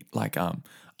upbeat. Like I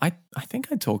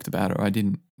think I talked about it, or I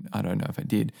didn't. I don't know if I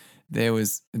did.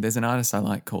 There's an artist I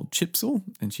like called Chipsel,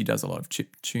 and she does a lot of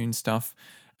chip tune stuff.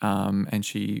 And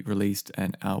she released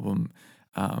an album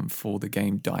for the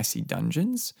game Dicey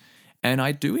Dungeons. And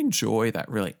I do enjoy that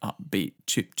really upbeat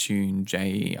chiptune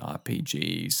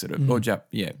JRPG sort of, or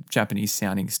Japanese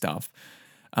sounding stuff.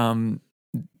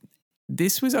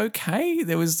 This was okay.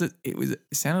 Felt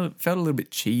a little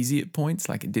bit cheesy at points,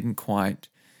 like it didn't quite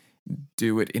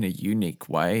do it in a unique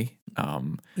way.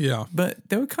 But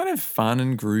they were kind of fun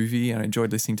and groovy, and I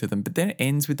enjoyed listening to them. But then it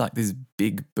ends with like this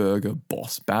big burger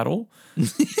boss battle.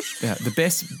 The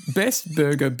best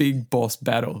burger big boss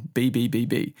battle,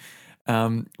 BBBB.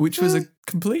 Which was a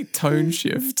complete tone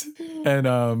shift, and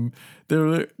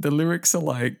the lyrics are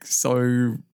like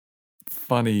so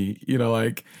funny,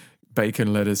 like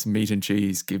bacon, lettuce, meat and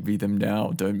cheese, give me them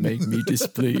now, don't make me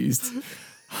displeased.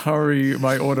 Hurry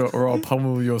my order or I'll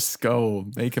pummel your skull.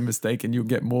 Make a mistake and you'll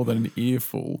get more than an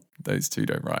earful. Those two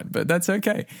don't rhyme, but that's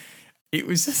okay. It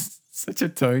was just such a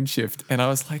tone shift, and I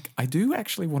was like, I do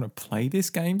actually want to play this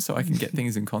game so I can get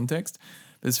things in context.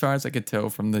 But as far as I could tell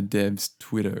from the dev's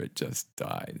Twitter, it just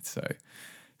died. So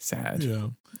sad. Yeah.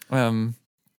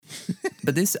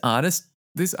 But this artist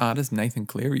Nathan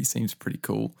Cleary seems pretty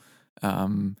cool.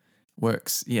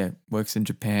 Works in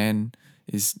Japan,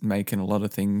 is making a lot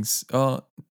of things. Oh,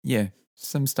 yeah,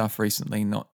 some stuff recently,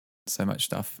 not so much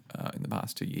stuff in the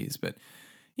past 2 years. But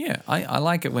yeah, I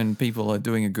like it when people are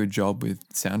doing a good job with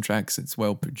soundtracks. It's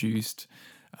well produced.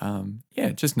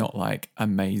 Just not like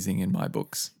amazing in my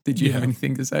books. Did you have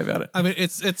anything to say about it? I mean,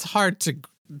 it's hard to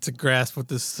grasp what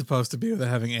this is supposed to be without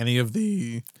having any of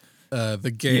the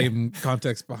game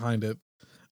context behind it.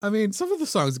 I mean, some of the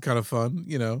songs are kind of fun,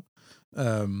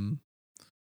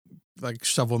 like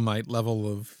Shovel Knight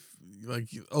level of like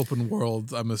open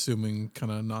world, I'm assuming,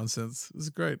 kind of nonsense. It's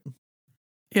great.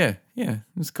 Yeah, it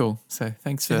was cool. So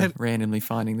thanks for randomly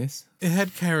finding this. It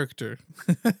had character.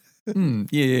 Yeah,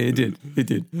 it did. It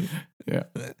did. Yeah.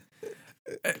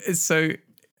 So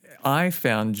I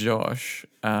found Josh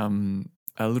a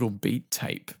little beat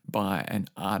tape by an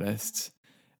artist,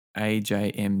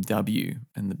 AJMW,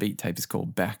 and the beat tape is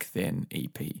called Back Then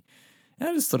EP. And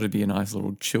I just thought it'd be a nice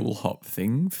little chill hop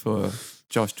thing for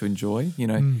Josh to enjoy. You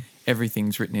know,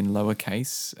 everything's written in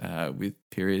lowercase with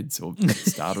periods or at the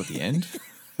start or the end.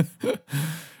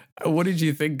 What did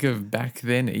you think of Back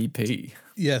Then EP?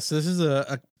 Yes, this is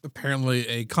apparently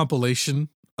a compilation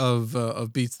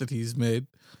of beats that he's made,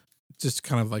 just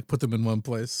kind of like put them in one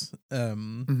place.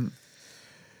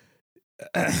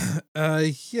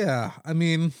 Yeah, I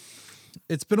mean,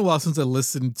 it's been a while since I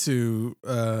listened to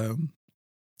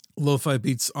lo-fi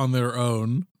beats on their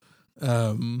own.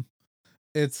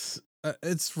 It's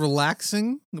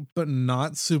relaxing, but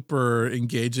not super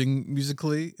engaging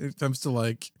musically. It comes to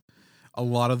like a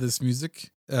lot of this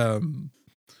music.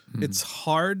 It's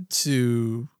hard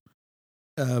to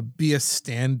be a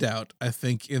standout, I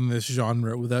think, in this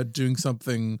genre without doing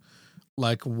something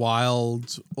like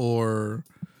wild or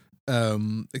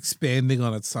expanding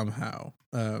on it somehow.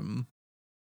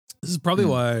 This is probably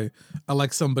why I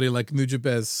like somebody like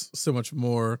Nujabes so much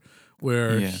more,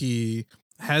 where he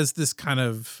has this kind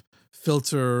of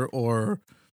filter or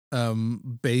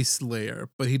bass layer,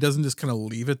 but he doesn't just kind of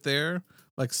leave it there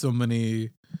like so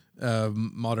many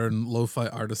modern lo-fi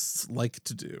artists like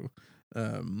to do.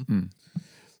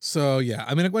 So yeah,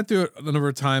 I mean, I went through it a number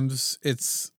of times.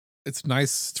 It's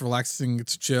nice, it's relaxing,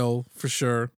 it's chill for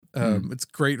sure. It's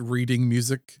great reading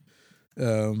music.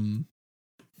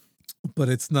 But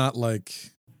it's not like,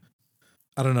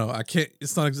 I don't know,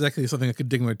 it's not exactly something I could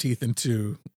dig my teeth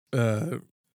into in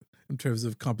terms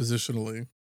of compositionally.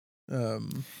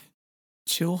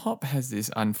 Chill hop has this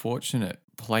unfortunate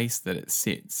place that it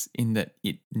sits in that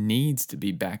it needs to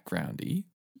be backgroundy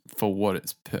for what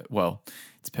its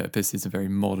purpose is a very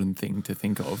modern thing to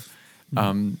think of.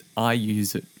 I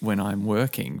use it when I'm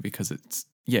working because it's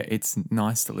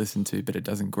nice to listen to, but it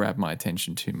doesn't grab my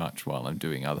attention too much while I'm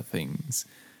doing other things.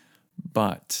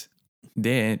 But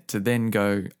there to then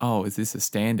go, oh, is this a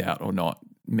standout or not,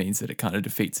 means that it kind of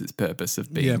defeats its purpose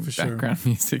of being background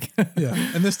music. Yeah,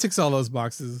 and this ticks all those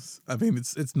boxes. I mean,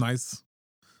 it's nice.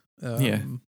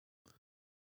 But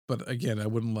again, I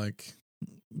wouldn't like.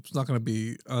 It's not going to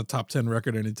be on a top 10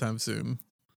 record anytime soon.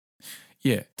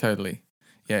 Yeah, totally.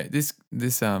 Yeah, this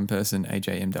person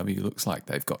AJMW looks like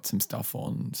they've got some stuff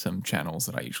on some channels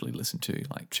that I usually listen to,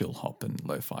 like Chill Hop and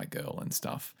Lo-Fi Girl and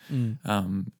stuff.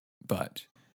 But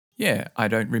yeah, I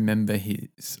don't remember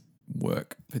his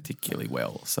work particularly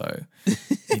well, so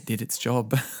it did its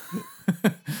job.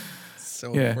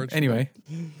 So yeah. Anyway,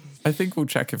 I think we'll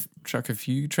chuck a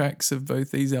few tracks of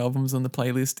both these albums on the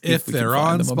playlist if they're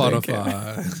on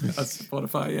Spotify.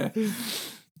 Spotify, yeah.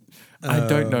 I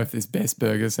don't know if this Best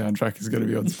Burger soundtrack is going to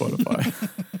be on Spotify.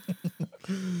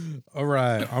 All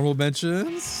right, honorable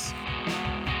mentions.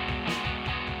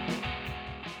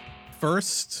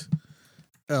 First,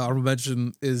 honorable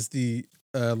mention is the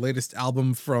latest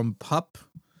album from Pup,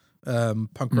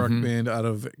 punk rock band out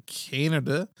of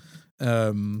Canada.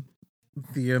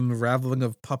 The Unraveling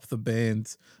of Pup the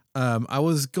Band. I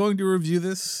was going to review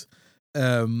this.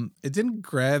 It didn't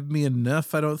grab me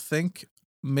enough, I don't think.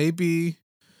 Maybe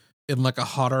in like a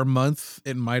hotter month,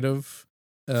 it might have,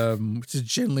 which is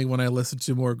generally when I listen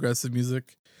to more aggressive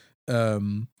music.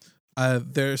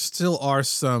 There still are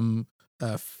some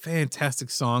fantastic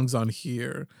songs on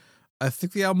here. I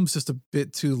think the album's just a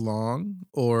bit too long,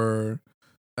 or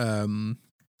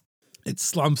it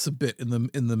slumps a bit in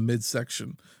the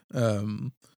midsection.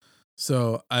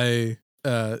 So I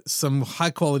some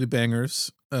high quality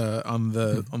bangers on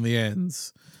the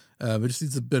ends. It just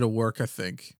needs a bit of work, I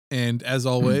think. And as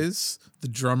always, the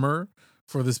drummer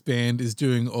for this band is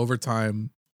doing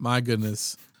overtime. My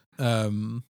goodness. I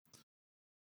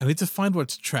need to find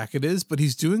what track it is, but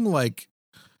he's doing like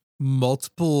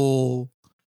multiple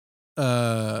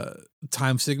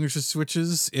time signature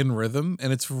switches in rhythm,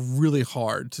 and it's really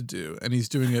hard to do. And he's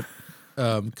doing it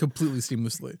completely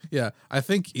seamlessly. Yeah, I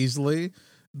think easily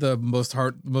the most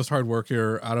hard work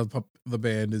here out of the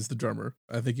band is the drummer.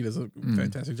 I think he does a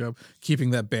fantastic job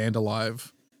keeping that band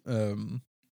alive. Then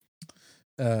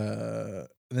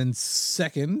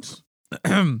second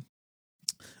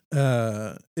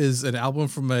is an album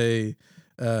from a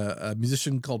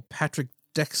musician called Patrick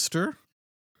Dexter.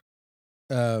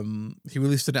 He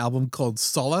released an album called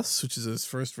Solace, which is his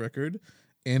first record,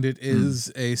 and it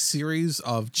is a series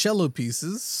of cello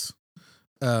pieces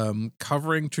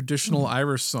covering traditional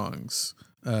Irish songs.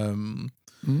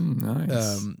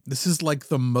 Nice. This is like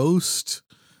the most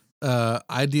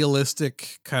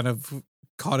idealistic kind of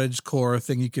cottage core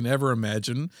thing you can ever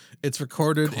imagine. It's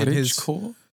recorded in his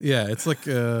core? Yeah, it's like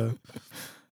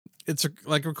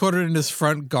like recorded in his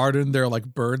front garden. There are like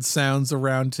bird sounds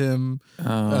around him.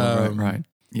 Right.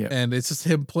 Yeah. And it's just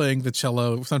him playing the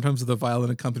cello, sometimes with a violin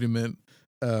accompaniment,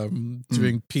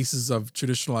 doing pieces of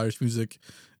traditional Irish music.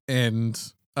 And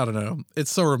I don't know,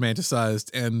 it's so romanticized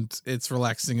and it's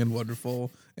relaxing and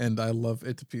wonderful. And I love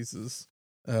it to pieces.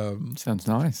 Sounds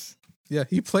nice. Yeah,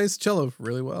 he plays cello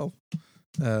really well.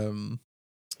 And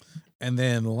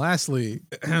then lastly,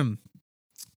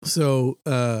 so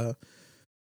the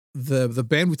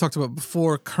band we talked about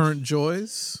before, Current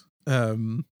Joys,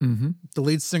 the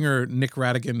lead singer Nick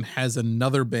Radigan has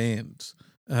another band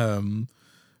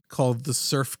called the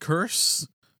Surf Curse,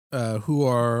 who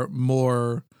are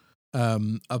more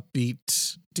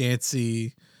upbeat,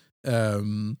 dancey,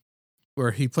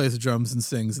 where he plays the drums and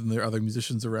sings, and there are other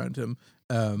musicians around him.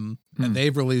 And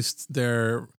they've released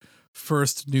their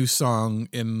first new song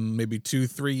in maybe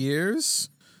 2-3 years,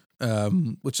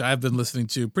 which I've been listening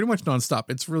to pretty much nonstop.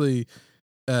 It's really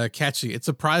catchy. It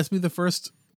surprised me the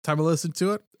first time I listened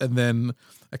to it, and then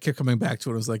I kept coming back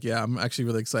to it. I was like, yeah, I'm actually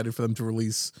really excited for them to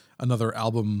release another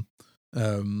album,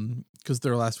 because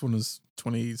their last one was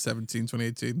 2017,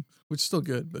 2018, which is still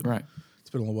good, but it's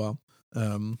been a little while.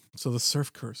 So the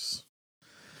Surf Curse.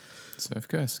 Surf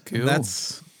Curse, cool.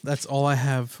 That's all I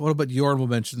have. What about your honorable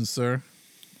mentions, sir?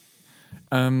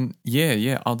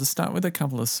 Yeah. I'll just start with a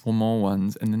couple of small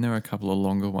ones, and then there are a couple of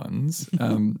longer ones.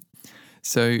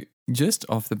 So just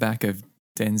off the back of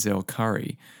Denzel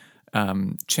Curry,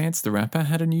 Chance the Rapper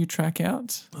had a new track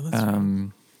out,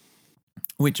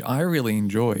 which I really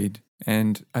enjoyed.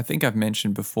 And I think I've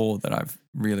mentioned before that I've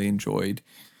really enjoyed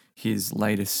his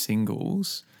latest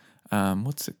singles.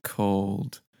 What's it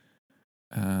called?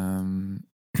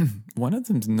 One of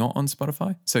them's not on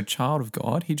Spotify. So Child of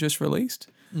God, he just released,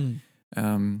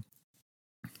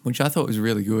 which I thought was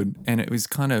really good. And it was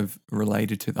kind of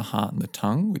related to The Heart and the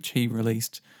Tongue, which he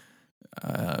released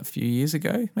a few years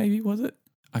ago, maybe, was it?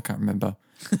 I can't remember.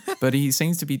 But he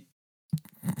seems to be...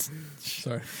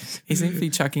 Sorry. He seems to be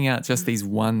chucking out just these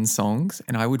one songs,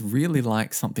 and I would really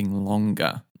like something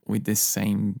longer with this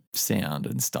same sound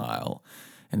and style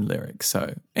and lyrics.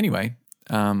 So anyway,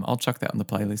 I'll chuck that on the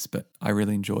playlist, but I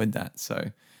really enjoyed that.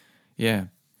 So yeah.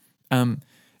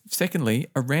 Secondly,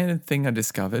 a random thing I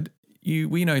discovered,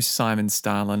 we know Simon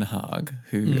Stalenhag,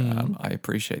 who I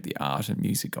appreciate the art and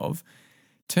music of.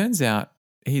 Turns out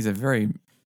he's a very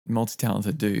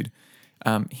multi-talented dude.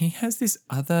 He has this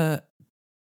other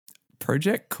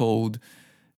project called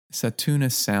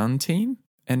Satuna Sound Team,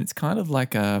 and it's kind of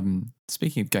like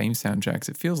speaking of game soundtracks,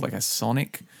 it feels like a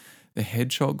Sonic the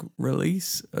Hedgehog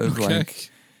release of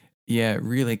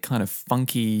really kind of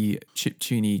funky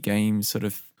chiptune game sort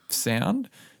of sound.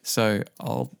 So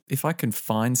if I can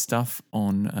find stuff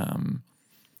on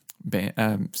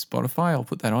Spotify, I'll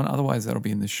put that on. Otherwise, that'll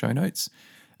be in the show notes.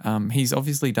 He's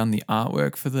obviously done the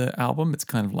artwork for the album. It's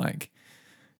kind of like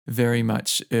very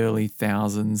much early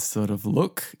thousands sort of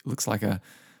look. It looks like a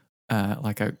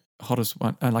hottest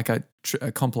one, like a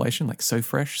compilation, like So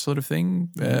Fresh sort of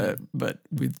thing, but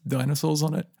with dinosaurs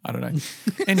on it. I don't know.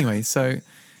 Anyway, so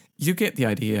you get the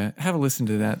idea. Have a listen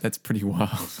to that. That's pretty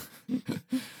wild.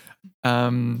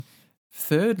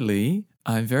 Thirdly,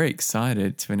 I'm very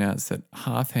excited to announce that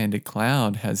Half-Handed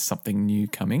Cloud has something new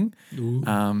coming.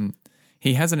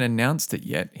 He hasn't announced it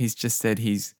yet. He's just said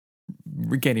he's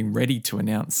getting ready to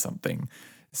announce something.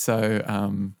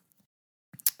 So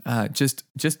just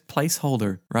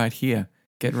placeholder right here.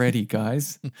 Get ready,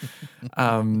 guys.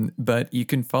 But you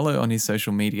can follow on his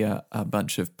social media a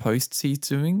bunch of posts he's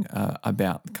doing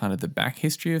about kind of the back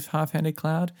history of Half-Handed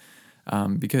Cloud,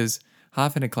 because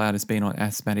Half-Handed Cloud has been on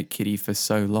Asthmatic Kitty for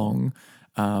so long.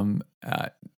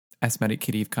 Asthmatic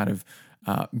Kitty have kind of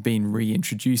been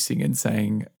reintroducing and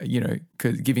saying,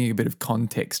 giving a bit of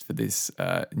context for this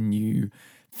new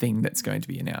thing that's going to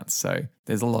be announced. So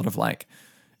there's a lot of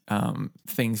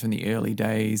things from the early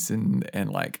days and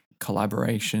like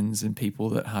collaborations and people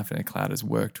that Half-Handed Cloud has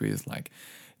worked with, like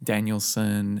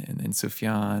Danielson and then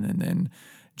Sufjan and then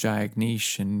Jai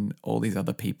Agnish and all these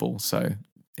other people. So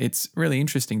it's really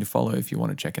interesting to follow if you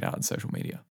want to check it out on social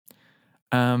media.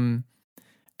 And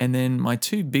then my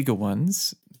two bigger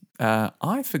ones,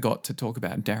 I forgot to talk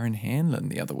about Darren Hanlon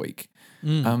the other week.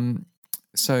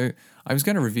 So I was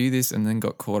going to review this and then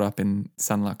got caught up in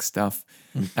Sunluck stuff.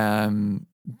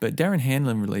 But Darren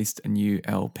Hanlon released a new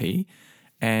LP,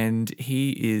 and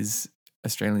he is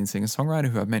Australian singer-songwriter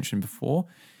who I've mentioned before.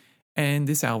 And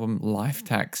this album, Life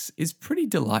Tax, is pretty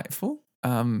delightful.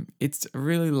 It's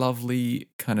really lovely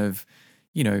kind of,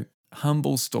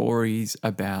 humble stories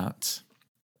about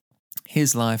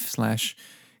his life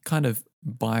 / kind of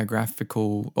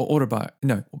biographical or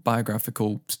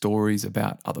biographical stories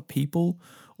about other people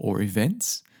or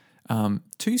events.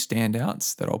 Two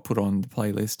standouts that I'll put on the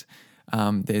playlist.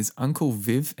 There's Uncle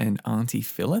Viv and Auntie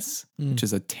Phyllis, which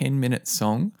is a 10-minute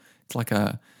song. It's like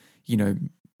a,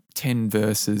 10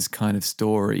 verses kind of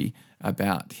story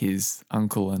about his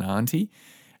uncle and auntie.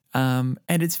 And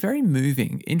it's very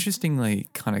moving. Interestingly,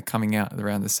 kind of coming out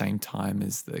around the same time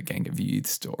as the Gang of Youth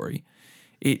story.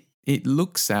 It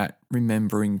looks at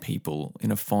remembering people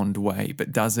in a fond way,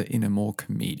 but does it in a more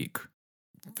comedic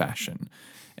fashion.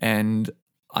 And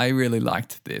I really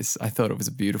liked this. I thought it was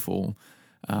a beautiful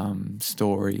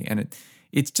story. And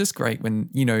it's just great when,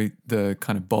 the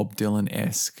kind of Bob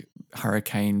Dylan-esque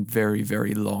Hurricane, very,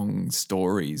 very long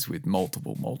stories with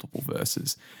multiple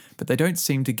verses. But they don't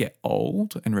seem to get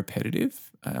old and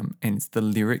repetitive. And it's the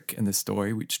lyric and the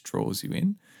story which draws you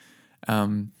in.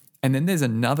 And then there's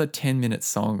another 10-minute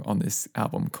song on this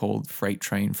album called Freight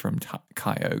Train from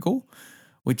Kyogle,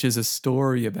 which is a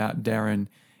story about Darren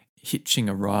hitching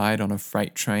a ride on a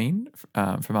freight train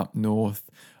from up north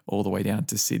all the way down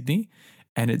to Sydney.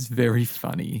 And it's very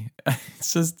funny.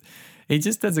 He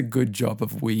just does a good job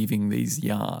of weaving these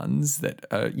yarns that,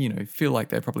 feel like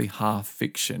they're probably half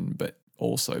fiction, but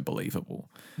also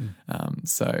believable.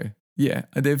 So, yeah,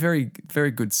 they're very, very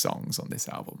good songs on this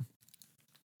album.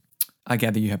 I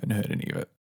gather you haven't heard any of it.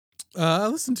 I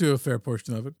listened to a fair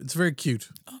portion of it. It's very cute.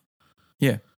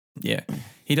 Yeah.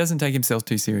 He doesn't take himself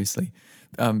too seriously.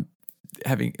 Saying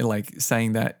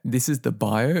that this is the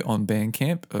bio on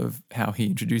Bandcamp of how he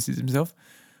introduces himself.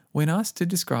 When asked to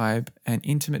describe an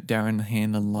intimate Darren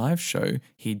Hanlon live show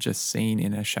he'd just seen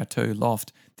in a chateau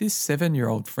loft, this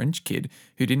 7-year-old French kid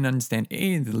who didn't understand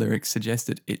any of the lyrics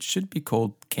suggested it should be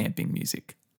called camping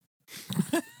music.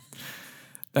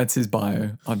 That's his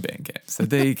bio on Bandcamp. So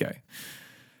there you go.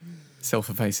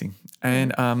 Self-effacing.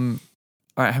 And all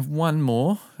right, I have one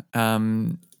more.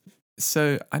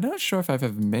 So I'm not sure if I've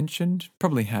ever mentioned,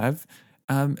 probably have.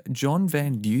 John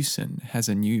Van Dusen has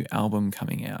a new album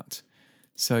coming out.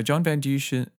 So John Van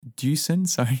Dusen,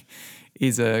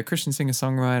 is a Christian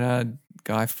singer-songwriter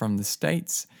guy from the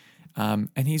States.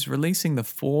 And he's releasing the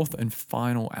 4th and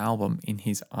final album in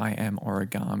his I Am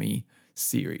Origami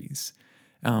series.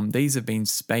 These have been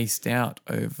spaced out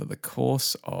over the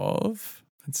course of,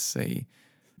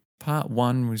 part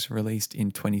 1 was released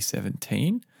in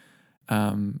 2017.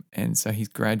 And so he's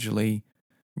gradually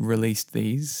released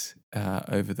these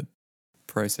over the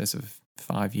process of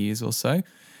 5 years or so.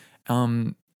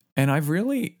 And I've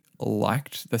really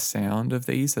liked the sound of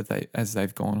these as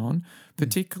they've gone on,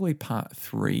 particularly part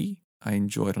 3. I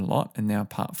enjoyed a lot, and now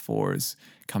part 4 is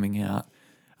coming out.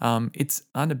 It's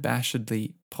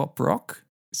unabashedly pop rock,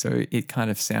 so it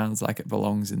kind of sounds like it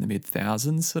belongs in the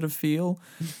mid-thousands sort of feel.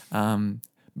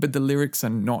 But the lyrics are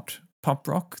not pop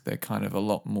rock. They're kind of a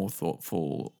lot more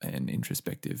thoughtful and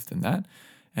introspective than that.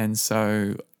 And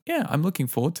so, yeah, I'm looking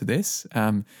forward to this.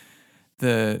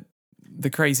 The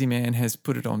crazy man has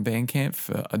put it on Bandcamp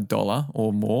for $1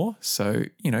 or more. So,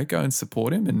 go and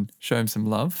support him and show him some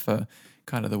love for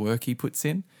kind of the work he puts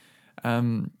in.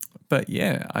 But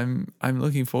yeah, I'm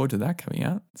looking forward to that coming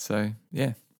out. So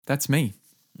yeah, that's me.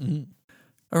 Mm-hmm.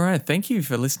 All right. Thank you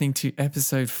for listening to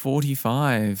episode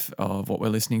 45 of what we're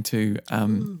listening to.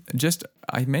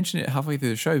 I mentioned it halfway through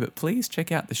the show, but please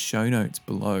check out the show notes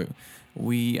below.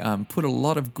 We put a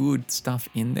lot of good stuff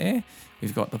in there.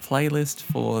 We've got the playlist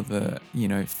for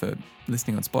for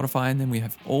listening on Spotify, and then we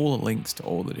have all the links to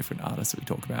all the different artists that we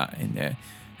talk about in their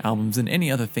albums and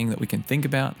any other thing that we can think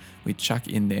about, we chuck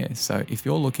in there. So if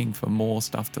you're looking for more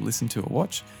stuff to listen to or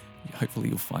watch, hopefully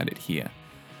you'll find it here.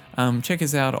 Check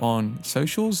us out on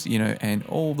socials, and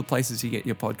all the places you get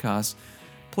your podcasts.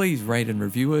 Please rate and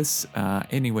review us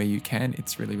anywhere you can.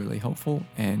 It's really, really helpful.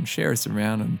 And share us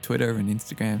around on Twitter and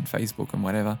Instagram and Facebook and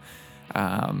whatever.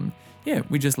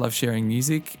 We just love sharing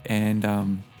music.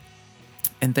 And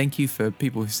thank you for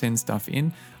people who send stuff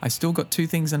in. I still got 2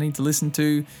 things I need to listen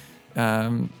to.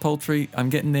 Poultry, I'm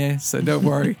getting there, so don't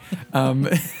worry.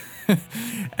 But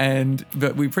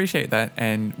we appreciate that,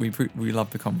 and we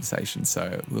love the conversation.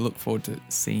 So we look forward to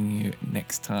seeing you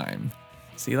next time.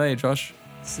 See you later, Josh.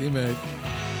 See you, mate.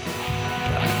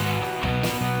 Bye.